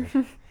bastard?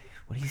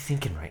 What are you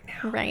thinking right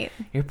now? Right.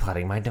 You're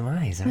plotting my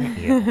demise, aren't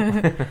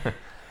you?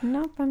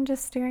 Nope, I'm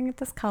just staring at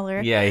this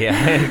color. Yeah,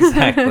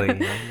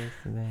 exactly.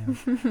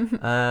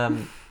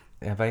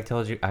 Have I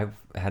told you I've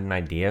had an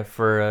idea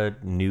for a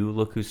new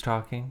Look Who's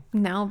Talking?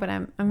 No, but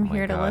I'm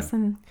here to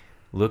listen.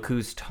 Look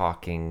Who's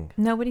Talking.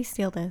 Nobody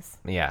steal this.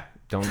 Yeah,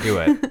 don't do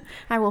it.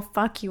 I will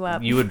fuck you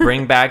up. You would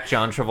bring back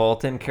John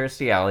Travolta and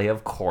Kirstie Alley,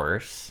 of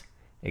course,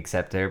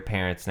 except their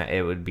parents. Now,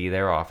 it would be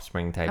their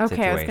offspring type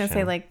situation. I was going to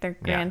say like their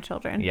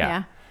grandchildren.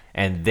 Yeah.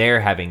 And they're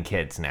having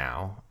kids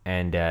now.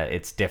 And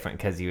it's different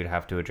because you would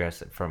have to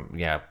address it from,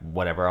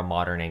 whatever, a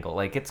modern angle.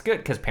 Like, it's good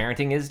because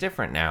parenting is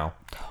different now.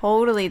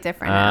 Totally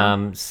different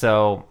now.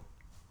 So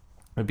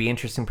it would be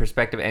interesting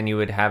perspective. And you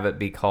would have it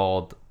be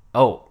called,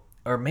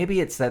 or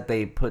maybe it's that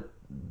they put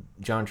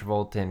John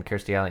Travolta and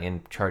Kirstie Alley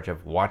in charge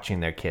of watching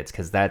their kids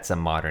because that's a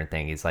modern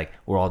thing. It's like,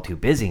 we're all too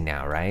busy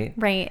now, right?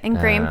 Right. And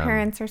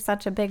grandparents are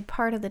such a big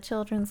part of the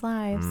children's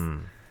lives.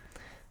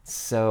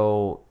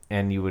 So,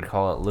 and you would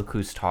call it Look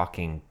Who's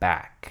Talking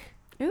Back.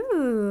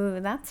 Ooh,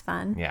 that's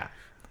fun. Yeah,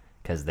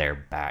 because they're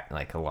back.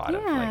 Like a lot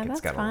of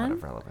it's got fun. a lot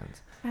of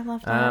relevance. I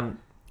love that.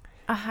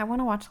 I want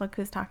to watch Look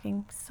Who's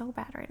Talking so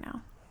bad right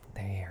now.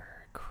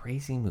 They're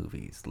crazy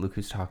movies. Look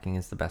Who's Talking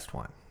is the best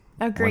one.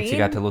 Agreed. Once you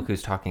got to Look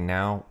Who's Talking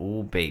Now,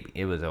 oh baby,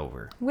 it was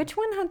over. Which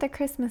one had the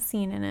Christmas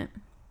scene in it?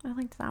 I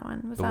liked that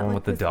one. Was the that one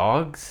with the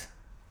dogs?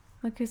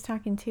 Look Who's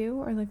Talking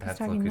 2 or Look Who's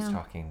Talking Now? Look Who's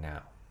Talking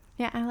Now.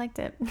 Yeah, I liked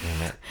it.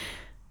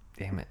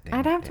 Damn it.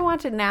 I'd have to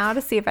watch it now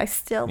to see if I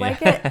still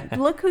like it.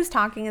 Look Who's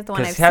Talking is the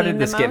one I've seen how the did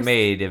this most. get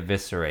made?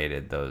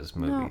 Eviscerated those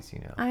movies,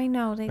 I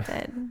know they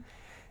did.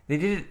 They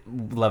did it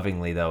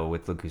lovingly, though,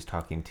 with Look Who's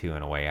Talking 2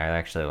 in a way. I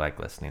actually like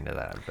listening to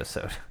that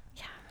episode.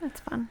 Yeah, that's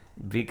fun.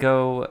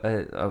 Vico,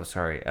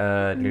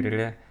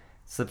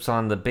 slips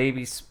on the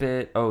baby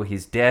spit. Oh,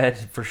 he's dead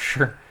for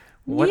sure.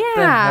 What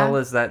the hell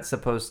is that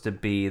supposed to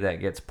be that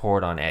gets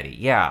poured on Eddie?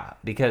 Yeah,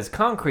 because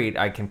concrete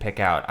I can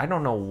pick out. I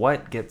don't know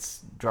what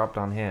gets dropped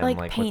on him.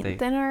 Like paint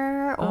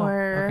thinner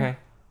or... okay.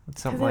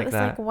 Something like that. It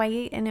was like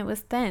white and it was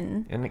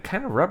thin. And it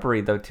kind of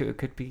rubbery, though, too. It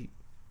could be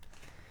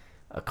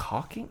a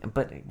caulking.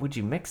 But would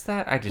you mix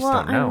that? I just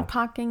don't know.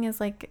 Caulking is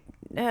like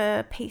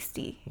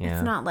pasty. Yeah.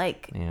 It's not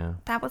like... Yeah.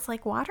 That was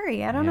like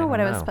watery. I don't know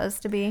what it was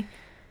supposed to be.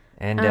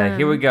 And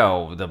here we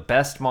go. The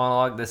best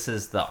monologue. This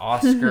is the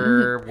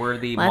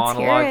Oscar-worthy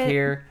monologue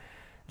here.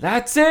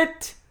 That's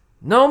it.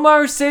 No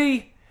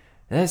mercy.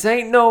 This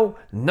ain't no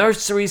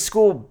nursery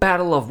school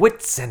battle of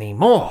wits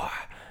anymore.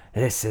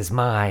 This is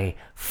my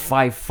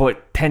 5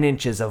 foot 10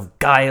 inches of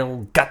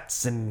guile,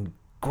 guts, and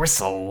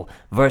gristle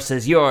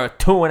versus your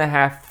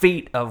 2.5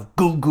 feet of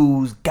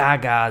goo-goos,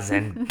 gagas,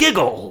 and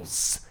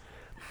giggles.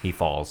 He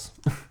falls.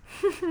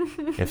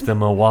 If the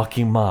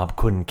Milwaukee mob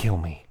couldn't kill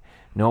me,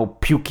 no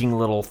puking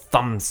little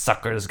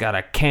thumbsuckers got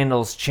a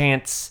candle's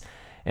chance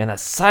and a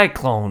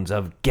cyclone's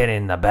of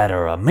getting the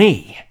better of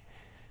me.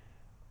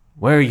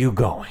 Where are you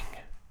going?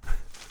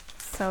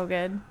 So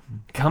good.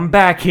 Come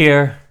back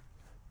here.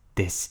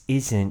 This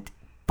isn't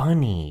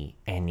funny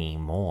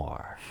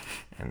anymore.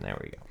 And there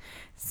we go.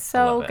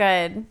 So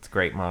good. It's a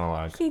great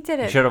monologue. He did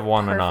it. He should have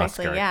won an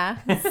perfectly, Oscar.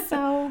 Yeah.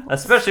 So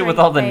especially with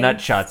all the nut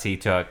shots he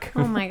took.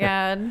 Oh my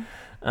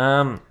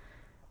god.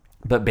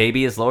 But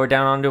baby is lowered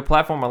down onto a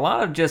platform. A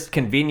lot of just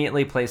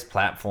conveniently placed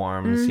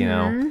platforms, you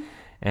know.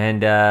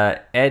 And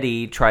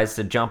Eddie tries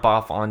to jump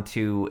off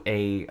onto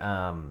a,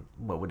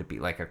 what would it be,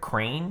 like a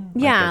crane?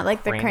 Yeah,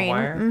 like the crane.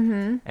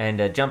 Wire,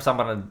 and jumps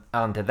up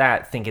onto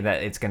that, thinking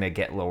that it's going to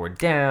get lowered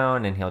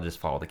down and he'll just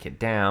follow the kid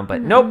down.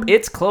 But nope,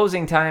 it's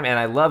closing time. And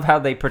I love how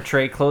they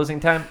portray closing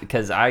time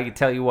because I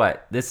tell you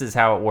what, this is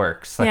how it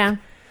works. Like,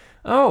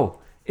 oh,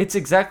 it's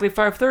exactly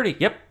 5:30.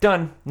 Yep,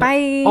 done.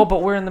 Bye. Oh,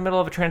 but we're in the middle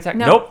of a transaction.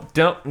 Nope,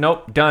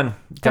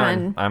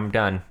 done. I'm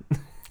done.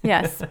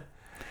 Yes.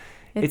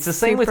 It's the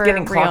same with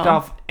getting clocked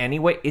off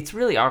anyway. It's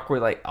really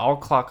awkward. Like, I'll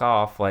clock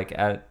off, like,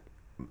 at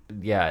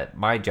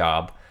my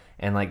job,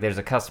 and, like, there's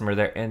a customer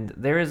there, and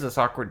there is this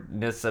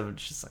awkwardness of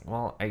just like,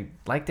 well, I'd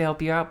like to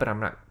help you out, but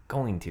I'm not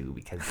going to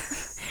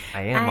because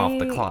I am off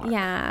the clock.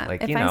 Yeah.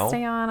 Like, if I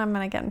stay on, I'm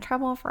going to get in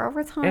trouble for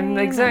overtime. And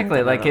exactly.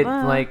 In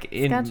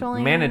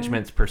scheduling.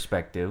 Management's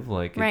perspective,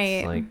 like,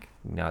 it's, like,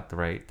 not the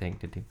right thing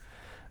to do.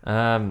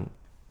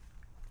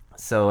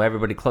 So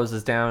everybody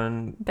closes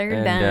down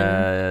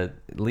and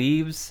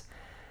leaves.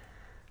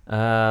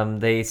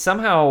 They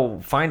somehow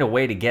find a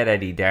way to get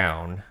Eddie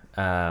down.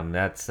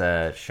 That's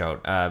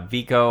shown.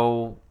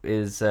 Vico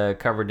is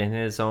covered in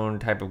his own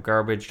type of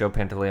garbage. Joe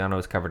Pantoliano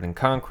is covered in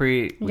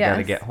concrete. We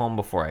gotta get home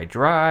before I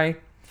dry.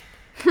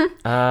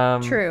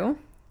 True.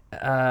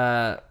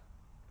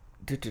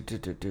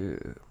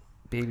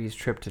 Baby's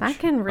trip to... That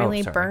can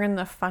really burn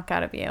the fuck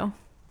out of you.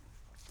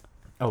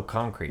 Oh,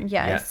 concrete.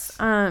 Yes.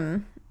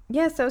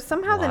 Yeah, so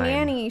somehow the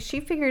nanny, she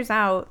figures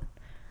out...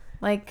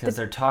 Like, because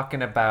they're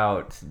talking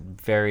about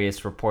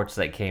various reports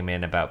that came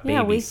in about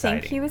baby we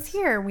sightings. think he was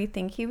here. We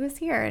think he was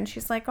here. And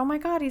she's like, oh my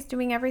God, he's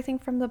doing everything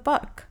from the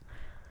book.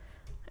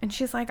 And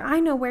she's like, I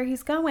know where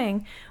he's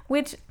going.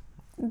 Which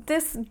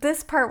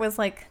this part was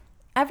like,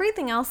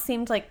 everything else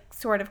seemed like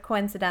sort of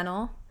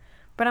coincidental.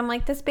 But I'm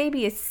like, this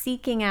baby is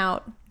seeking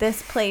out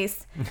this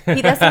place.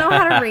 He doesn't know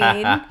how to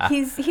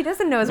read. He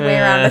doesn't know his way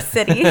around the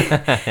city.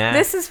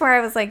 This is where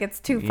I was like,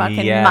 it's too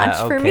fucking much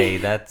for me. Okay,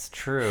 that's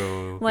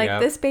true. Like,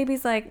 this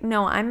baby's like,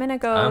 no, I'm going to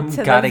go to the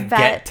vet. Gotta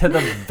get to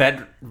the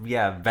vet.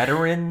 Yeah,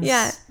 veterans.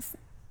 Yeah.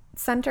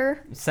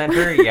 center.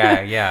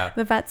 Yeah.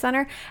 The vet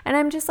center. And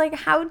I'm just like,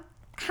 how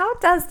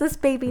does this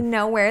baby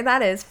know where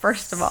that is,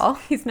 first of all?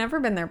 He's never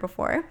been there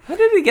before. How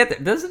did he get there?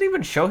 Does it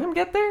even show him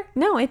get there?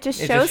 No, it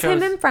just shows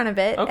him in front of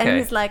it. Okay. And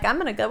he's like, I'm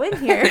going to go in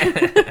here.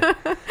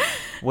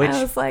 Which,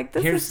 I was like,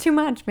 this is too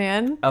much,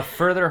 man. A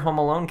further Home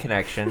Alone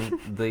connection,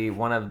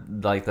 one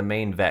of the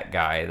main vet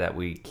guy that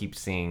we keep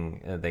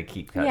seeing, they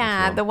keep cutting to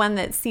him. The one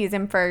that sees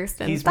him first.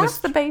 And that's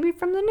the baby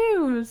from the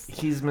news.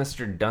 He's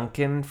Mr.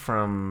 Duncan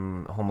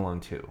from Home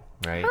Alone 2,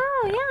 right?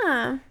 Oh,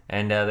 yeah.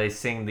 And they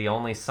sing the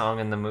only song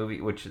in the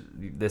movie, which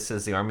this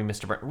is the Army,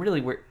 Mr. Brown.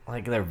 Really, we're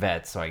like, they're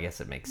vets, so I guess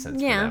it makes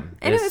sense for them.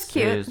 And it was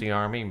cute. This is the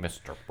Army,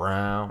 Mr.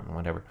 Brown,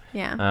 whatever.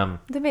 Yeah.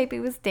 The baby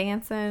was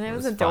dancing. It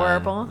was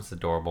adorable. Fun. It was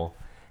adorable.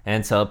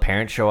 And so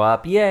parents show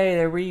up. Yay,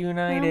 they're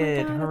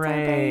reunited. Oh my God,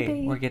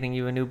 hooray. We're getting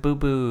you a new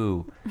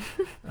boo-boo.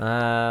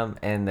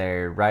 And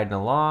they're riding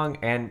along.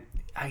 And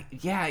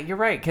you're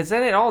right. Because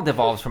then it all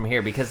devolves from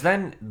here. Because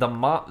then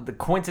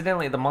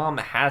coincidentally, the mom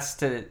has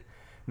to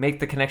make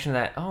the connection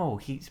that, oh,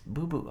 he's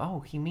boo-boo. Oh,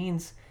 he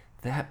means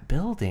that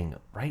building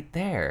right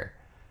there.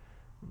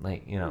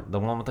 Like, the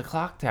one with the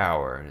clock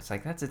tower. It's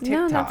like, that's a TikTok.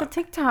 No, that's a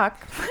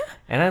TikTok.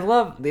 And I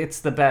love, it's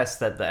the best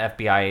that the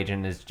FBI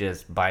agent is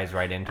just buys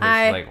right into it.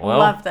 I like, well,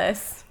 love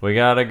this. We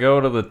gotta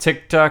go to the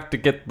TikTok to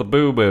get the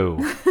boo-boo.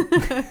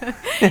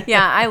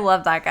 Yeah, I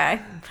love that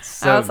guy.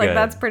 So I was good. like,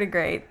 that's pretty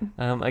great.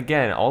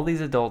 Again, all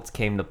these adults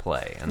came to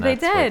play. And they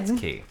that's did.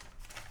 what's key.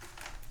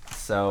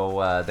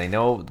 So they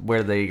know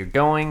where they're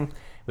going.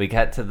 We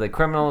got to the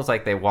criminals,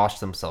 like they washed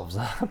themselves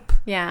up.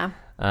 Yeah.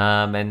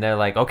 And they're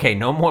like, okay,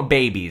 no more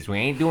babies. We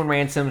ain't doing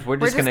ransoms. We're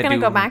just gonna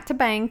go back to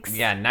banks.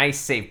 Yeah, nice,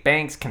 safe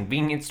banks,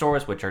 convenience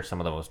stores, which are some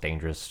of the most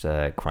dangerous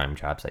crime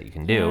jobs that you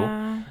can do.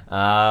 Yeah.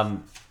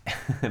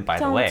 By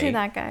the way, don't do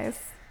that, guys.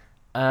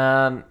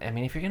 I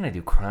mean, if you're gonna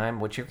do crime,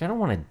 what you're gonna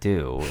want to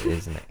do,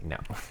 isn't it?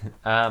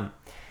 No.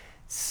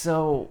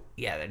 So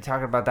yeah, they're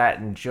talking about that,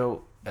 and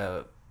Joe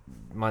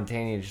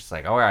Montana is just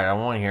like, all right, I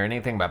don't want to hear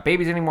anything about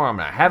babies anymore. I'm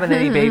not having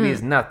any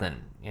babies,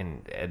 nothing.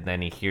 And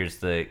then he hears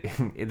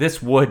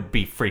this would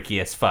be freaky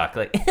as fuck.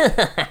 Like,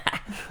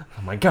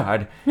 oh my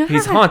God,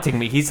 he's haunting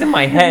me. He's in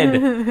my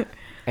head.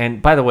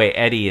 And by the way,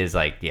 Eddie is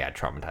like,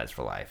 traumatized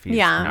for life. He's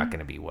not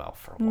going to be well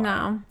for a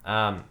while.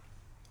 No.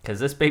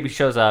 Because this baby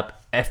shows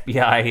up,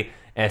 FBI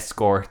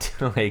escort,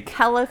 like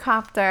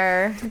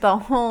helicopter. The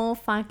whole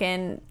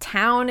fucking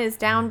town is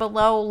down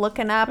below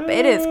looking up.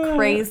 It is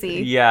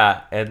crazy.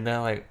 Yeah, and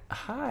they're like,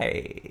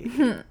 hi.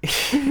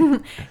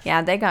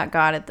 Yeah, they got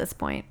God at this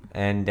point.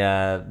 And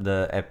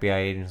the FBI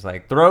agent's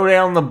like, throw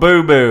down the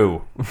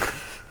boo-boo.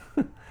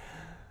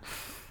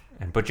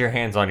 And put your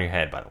hands on your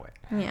head, by the way.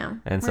 Yeah.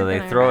 And so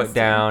they throw it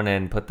down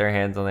and put their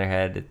hands on their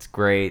head. It's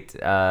great.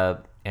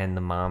 And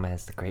the mom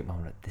has the great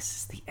moment of, this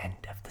is the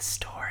end of the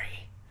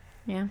story.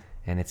 Yeah.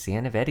 And it's the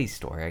end of Eddie's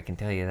story, I can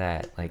tell you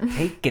that. Like,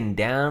 taken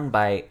down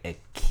by a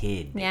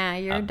kid. Yeah,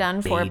 you're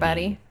done for,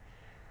 buddy.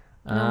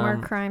 No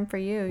more crime for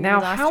you.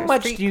 Now, how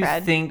much do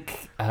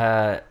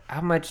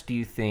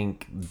you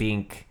think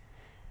Bink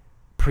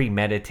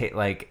premeditate,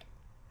 like,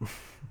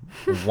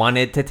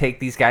 wanted to take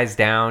these guys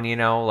down,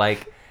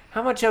 like,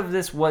 how much of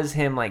this was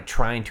him, like,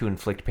 trying to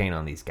inflict pain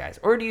on these guys?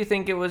 Or do you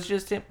think it was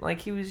just him, like,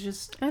 he was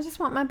just... I just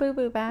want my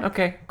boo-boo back.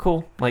 Okay,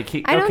 cool. Like,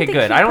 good. I don't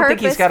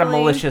think he's got a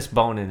malicious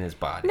bone in his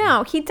body.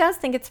 No, he does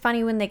think it's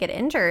funny when they get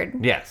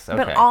injured. Yes,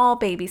 okay. But all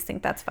babies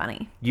think that's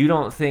funny. You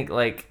don't think,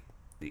 like...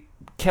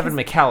 Kevin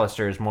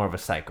McAllister is more of a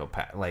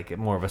psychopath, like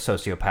more of a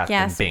sociopath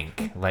than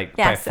Bink. Like,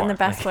 yes, in the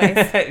best ways.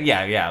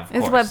 yeah, of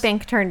course. It's what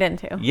Bink turned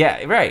into.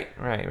 Yeah, right.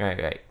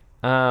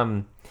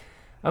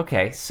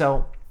 Okay,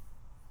 so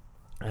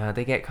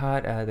they get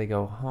caught. They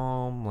go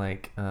home.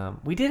 Like,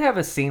 we did have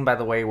a scene, by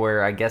the way,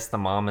 where I guess the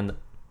mom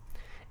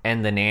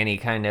and the nanny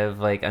kind of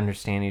like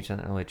understand each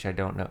other, which I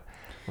don't know.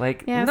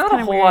 Like, not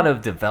a whole lot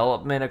of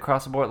development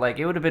across the board. Like,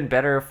 it would have been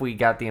better if we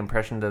got the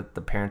impression that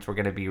the parents were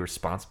going to be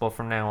responsible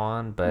from now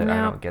on, but I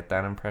don't get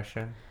that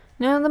impression.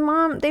 No, the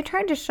mom, they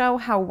tried to show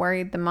how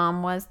worried the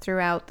mom was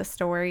throughout the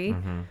story.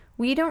 Mm-hmm.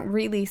 We don't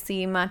really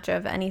see much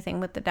of anything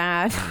with the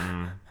dad.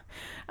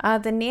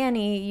 Mm-hmm. The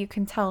nanny, you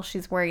can tell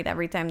she's worried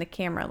every time the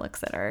camera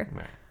looks at her.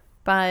 Right.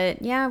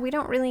 But, yeah, we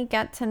don't really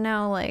get to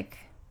know, like...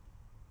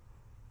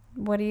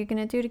 what are you going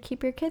to do to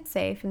keep your kids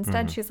safe?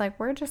 Instead, she's like,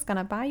 we're just going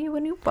to buy you a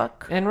new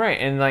book. And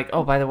like,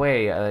 oh, by the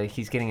way,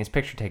 he's getting his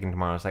picture taken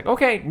tomorrow. It's like,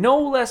 okay, no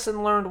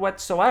lesson learned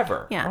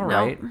whatsoever. Yeah, all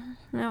right.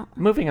 No.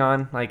 Moving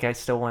on. Like, I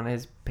still want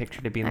his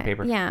picture to be in the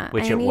paper. Yeah,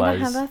 which I it need was.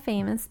 to have a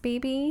famous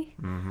baby.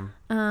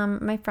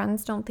 Mm-hmm. My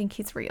friends don't think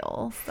he's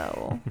real,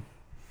 so.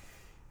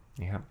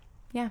 Yeah.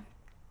 Yeah.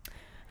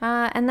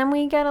 And then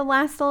we get a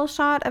last little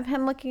shot of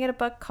him looking at a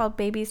book called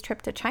Baby's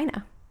Trip to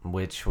China.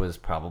 Which was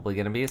probably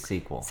going to be a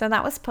sequel. So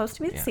that was supposed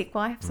to be the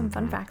sequel. I have some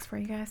fun facts for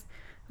you guys.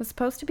 It was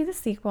supposed to be the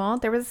sequel.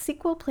 There was a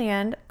sequel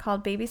planned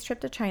called Baby's Trip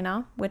to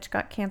China, which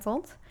got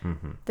canceled.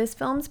 Mm-hmm. This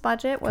film's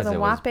budget was a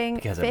whopping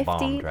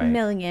 $50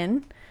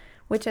 million,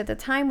 which at the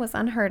time was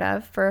unheard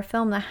of for a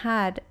film that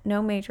had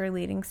no major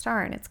leading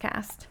star in its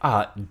cast.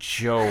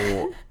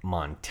 Joe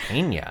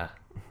Montana.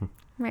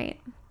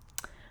 Right.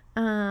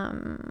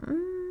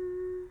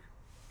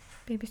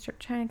 Baby Strip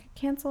China got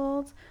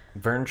canceled.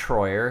 Vern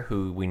Troyer,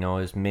 who we know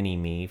as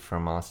Mini-Me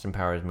from Austin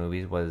Powers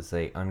movies, was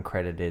a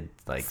uncredited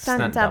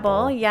stunt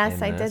double. Yes,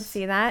 in I did this,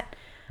 see that.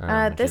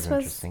 which This is was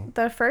interesting.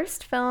 the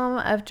first film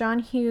of John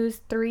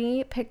Hughes'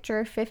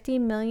 3-picture, $50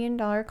 million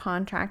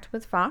contract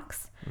with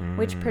Fox,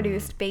 which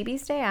produced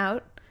Baby's Day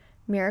Out,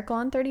 Miracle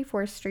on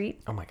 34th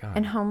Street, Oh my God.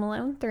 and Home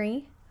Alone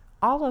 3,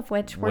 all of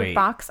which were Wait.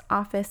 box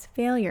office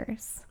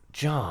failures.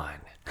 John.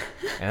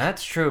 And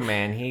that's true,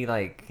 man. He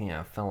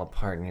fell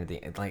apart near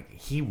the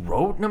he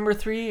wrote number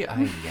 3.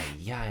 Ay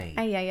ay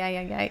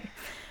ay.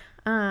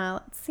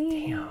 Let's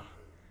see. Damn.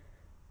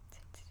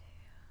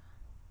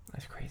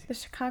 That's crazy. The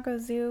Chicago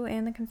Zoo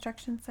and the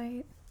construction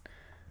site.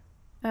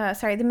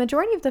 The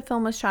majority of the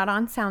film was shot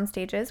on sound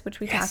stages,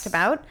 which we talked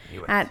about,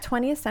 at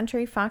 20th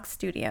Century Fox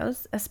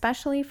Studios,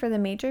 especially for the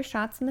major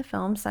shots in the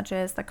film, such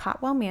as the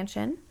Cotwell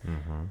Mansion,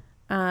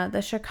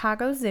 the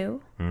Chicago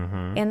Zoo,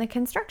 and the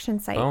construction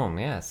site. Boom,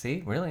 yeah,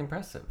 see? Really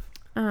impressive.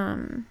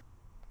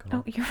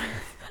 You're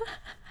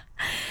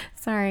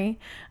sorry.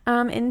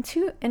 In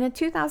a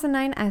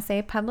 2009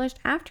 essay published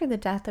after the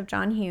death of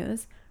John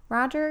Hughes,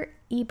 Roger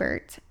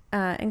Ebert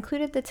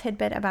included the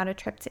tidbit about a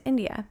trip to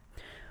India.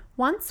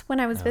 Once, when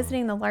I was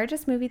visiting the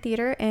largest movie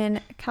theater in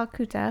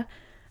Calcutta,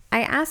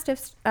 I asked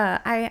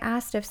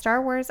if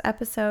Star Wars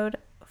Episode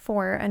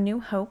 4: A New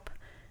Hope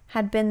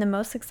had been the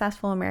most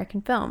successful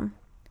American film.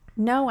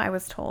 No, I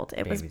was told.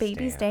 It was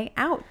Baby's Day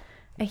Out,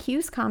 a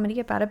Hughes comedy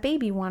about a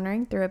baby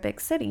wandering through a big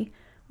city,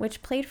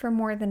 which played for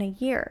more than a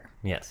year.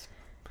 Yes.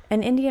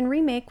 An Indian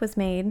remake was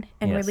made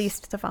and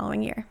released the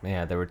following year.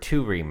 Yeah, there were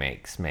 2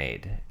 remakes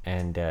made,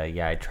 and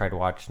I tried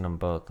watching them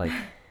both.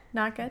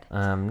 Not good?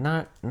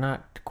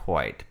 Not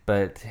quite,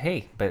 but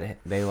hey,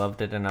 they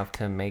loved it enough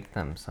to make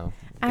them. So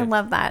I good.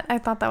 love that. I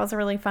thought that was a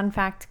really fun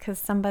fact because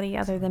somebody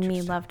other than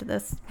me loved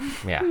this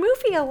Yeah.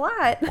 movie a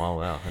lot. Well,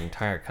 the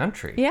entire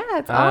country. Yeah,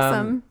 it's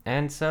awesome.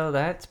 And so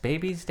that's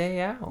Baby's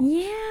Day Out.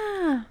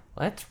 Yeah.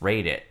 Let's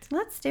rate it.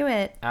 Let's do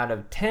it. Out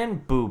of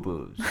 10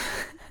 boo-boos.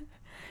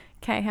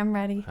 Okay, I'm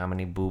ready. How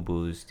many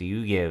boo-boos do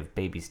you give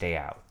Baby's Day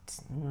Out?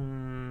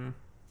 Dang.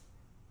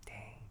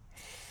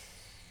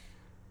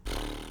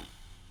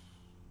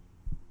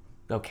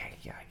 Okay,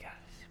 yeah, I got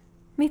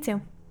it. Me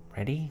too.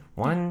 Ready?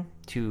 1,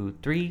 2,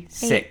 3,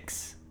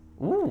 6.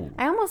 Ooh.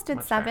 I almost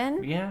did 7.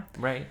 Higher. Yeah,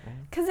 right.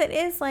 Because it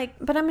is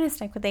but I'm going to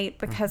stick with 8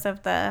 because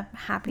of the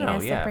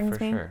happiness it brings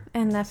for me. Sure.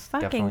 And the It's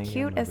fucking definitely a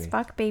cute as movie.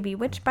 fuck baby,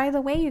 which, by the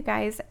way, you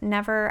guys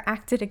never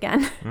acted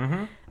again.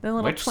 Mm-hmm. The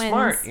little Which twins.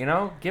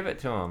 smart, give it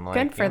to them.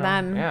 Good for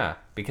them. Yeah,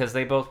 because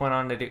they both went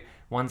on to do.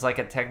 One's like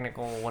a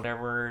technical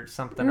whatever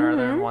something or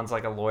other, and one's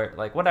like a lawyer,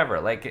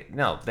 whatever.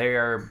 No, they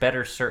are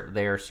better.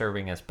 They are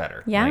serving us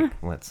better. Yeah.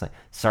 Let's say,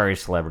 sorry,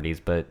 celebrities,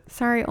 but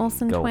Sorry,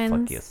 Olsen go fuck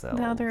twins. yourselves.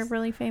 Now they're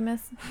really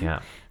famous.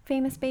 Yeah.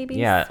 Famous babies.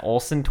 Yeah,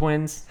 Olsen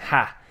twins.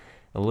 Ha.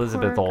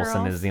 Elizabeth Poor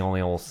Olsen girls. is the only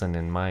Olsen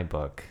in my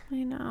book. I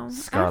know.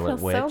 Scarlet I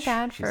feel Witch. so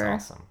bad She's for.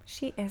 awesome.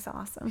 She is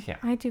awesome. Yeah.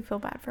 I do feel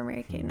bad for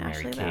Mary Kate and Mary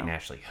Ashley Kate though. and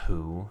Ashley.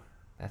 Who?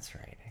 That's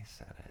right. I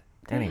said it.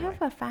 They Anyway,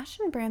 have a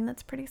fashion brand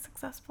that's pretty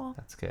successful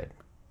that's good.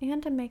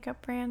 and a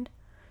makeup brand.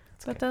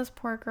 But those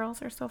poor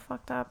girls are so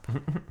fucked up.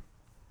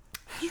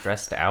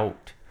 Stressed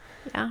out.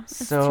 Yeah,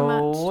 it's too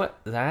much. So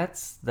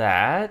that's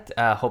that.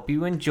 Hope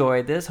you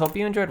enjoyed this. Hope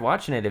you enjoyed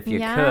watching it if you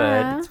Yeah.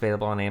 could. It's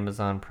available on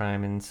Amazon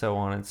Prime and so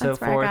on and so That's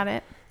forth. where I got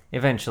it.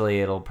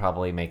 Eventually, it'll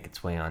probably make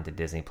its way onto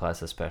Disney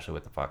Plus, especially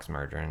with the Fox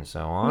merger and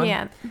so on.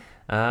 Yeah.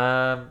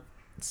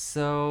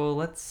 So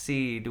let's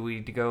see. Do we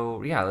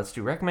go? Yeah, let's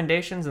do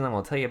recommendations, and then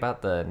we'll tell you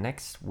about the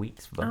next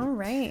week's vote. All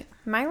right.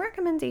 My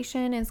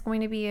recommendation is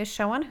going to be a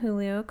show on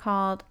Hulu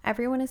called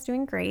Everyone is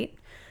Doing Great.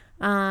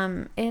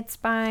 It's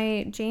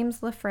by James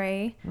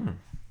LaFray.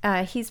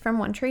 He's from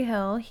One Tree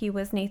Hill. He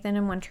was Nathan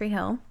in One Tree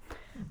Hill.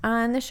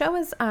 And the show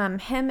is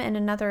him and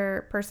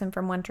another person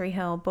from One Tree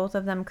Hill. Both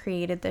of them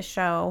created the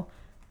show.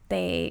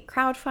 They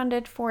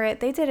crowdfunded for it.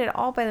 They did it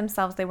all by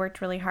themselves. They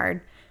worked really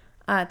hard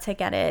to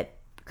get it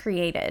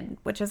created,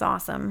 which is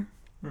awesome.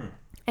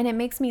 And it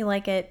makes me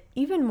like it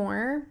even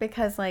more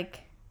because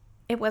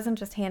it wasn't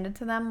just handed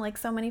to them like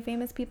so many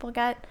famous people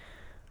get.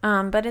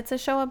 But it's a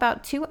show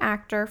about 2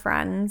 actor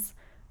friends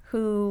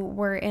who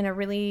were in a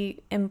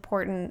really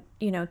important,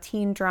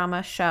 teen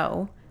drama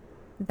show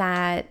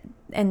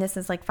and this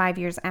is 5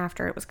 years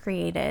after it was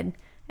created,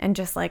 and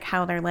just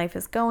how their life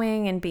is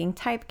going and being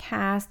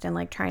typecast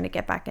and trying to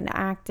get back into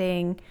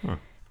acting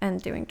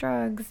and doing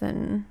drugs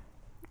and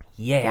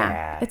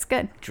Yeah. it's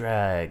good.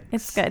 Drugs.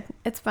 It's good.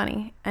 It's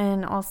funny.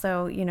 And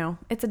also,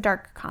 it's a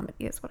dark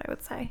comedy is what I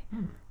would say.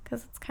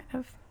 Because it's kind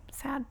of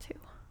sad too.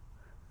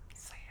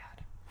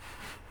 Sad.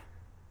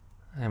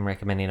 I'm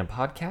recommending a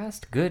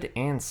podcast, Good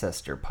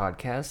Ancestor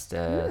Podcast,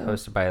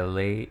 hosted by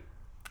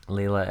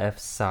Layla F.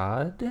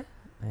 Saad.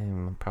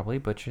 I'm probably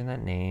butchering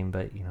that name,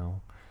 but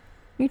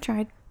You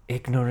tried.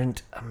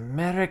 ignorant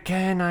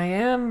American I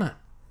am.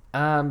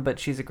 But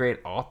she's a great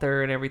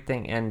author and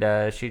everything,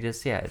 and she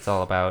just it's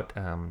all about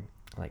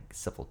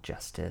civil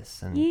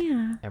justice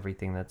and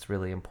everything that's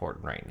really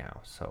important right now.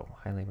 So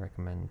highly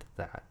recommend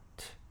that.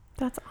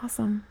 That's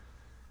awesome.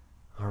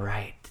 All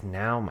right,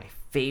 now my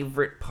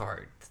favorite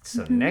part.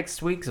 So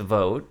next week's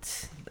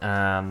vote,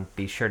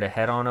 be sure to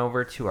head on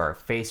over to our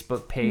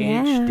Facebook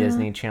page,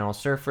 Disney Channel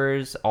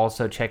Surfers.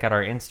 Also, check out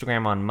our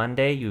Instagram on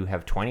Monday. You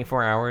have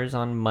 24 hours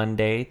on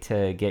Monday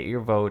to get your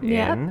vote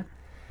in.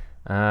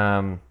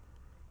 Get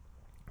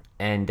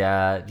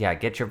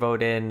your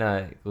vote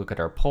in. Look at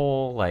our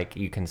poll. Like,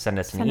 you can send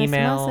us an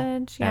email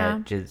at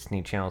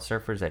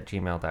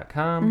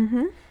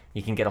disneychannelsurfers@gmail.com.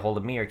 You can get a hold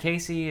of me or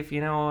Casey if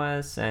you know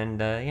us, and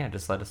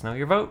just let us know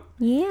your vote.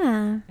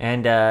 Yeah.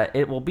 And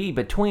it will be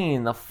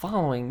between the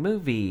following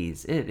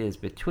movies. It is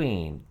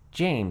between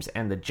James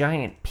and the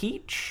Giant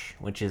Peach,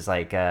 which is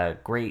like a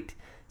great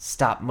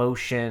stop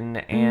motion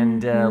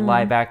and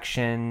live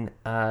action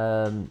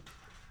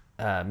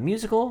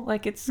musical.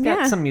 Like, it's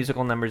got some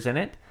musical numbers in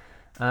it.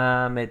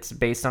 It's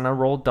based on a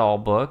Roald Dahl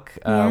book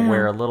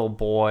where a little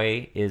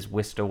boy is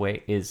whisked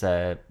away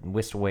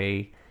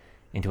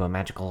into a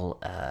magical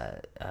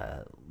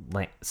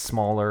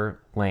smaller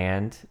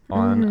land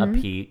on a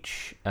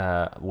peach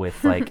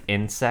with like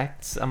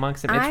insects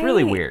amongst it. It's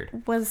really weird. I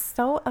was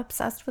so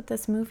obsessed with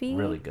this movie.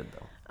 Really good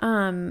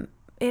though.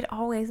 It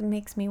always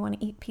makes me want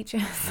to eat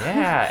peaches.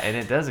 Yeah, and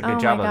it does a good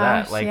job of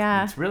that. Like,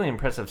 it's really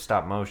impressive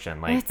stop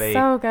motion. Like, it's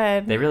so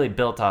good. They really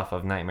built off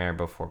of Nightmare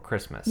Before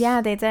Christmas.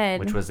 Yeah, they did.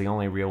 Which was the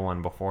only real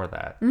one before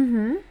that.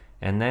 Mm-hmm.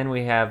 And then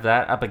we have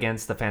that up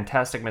against The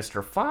Fantastic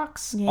Mr.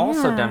 Fox,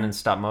 also done in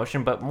stop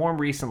motion, but more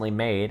recently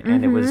made,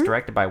 and it was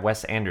directed by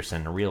Wes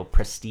Anderson, a real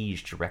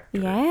prestige director.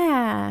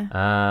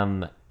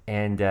 Yeah.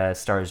 And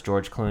stars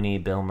George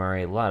Clooney, Bill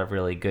Murray, a lot of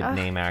really good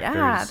name actors.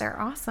 Yeah, they're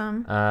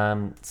awesome.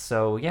 Those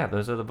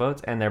are the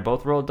votes, and they're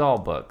both Roald Dahl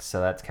books,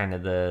 so that's kind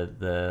of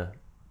the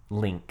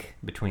link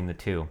between the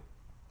two.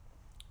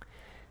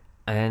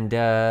 And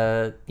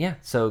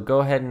so go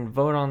ahead and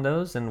vote on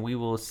those, and we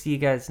will see you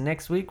guys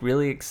next week.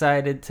 Really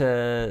excited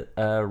to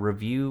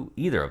review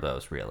either of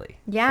those, really.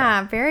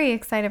 Yeah, very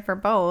excited for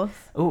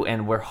both. Oh,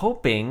 and we're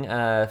hoping,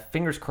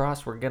 fingers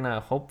crossed, we're going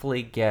to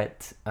hopefully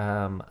get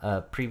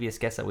a previous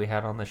guest that we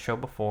had on the show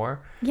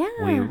before. Yeah.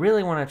 We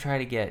really want to try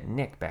to get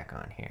Nick back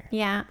on here.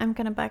 Yeah, I'm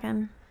going to bug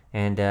him.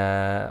 And,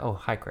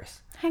 hi,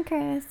 Chris. Hi,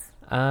 Chris.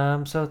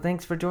 So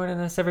thanks for joining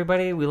us,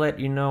 everybody. We let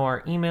you know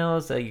our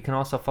emails. You can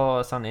also follow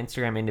us on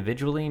Instagram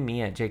individually,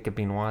 me at Jacob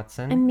Bean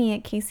Watson. And me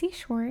at Casey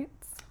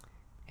Schwartz.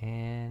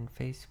 And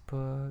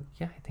Facebook.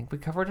 Yeah, I think we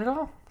covered it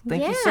all.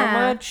 Thank you so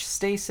much.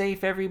 Stay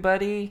safe,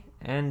 everybody.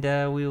 And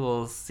we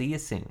will see you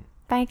soon.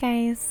 Bye,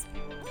 guys.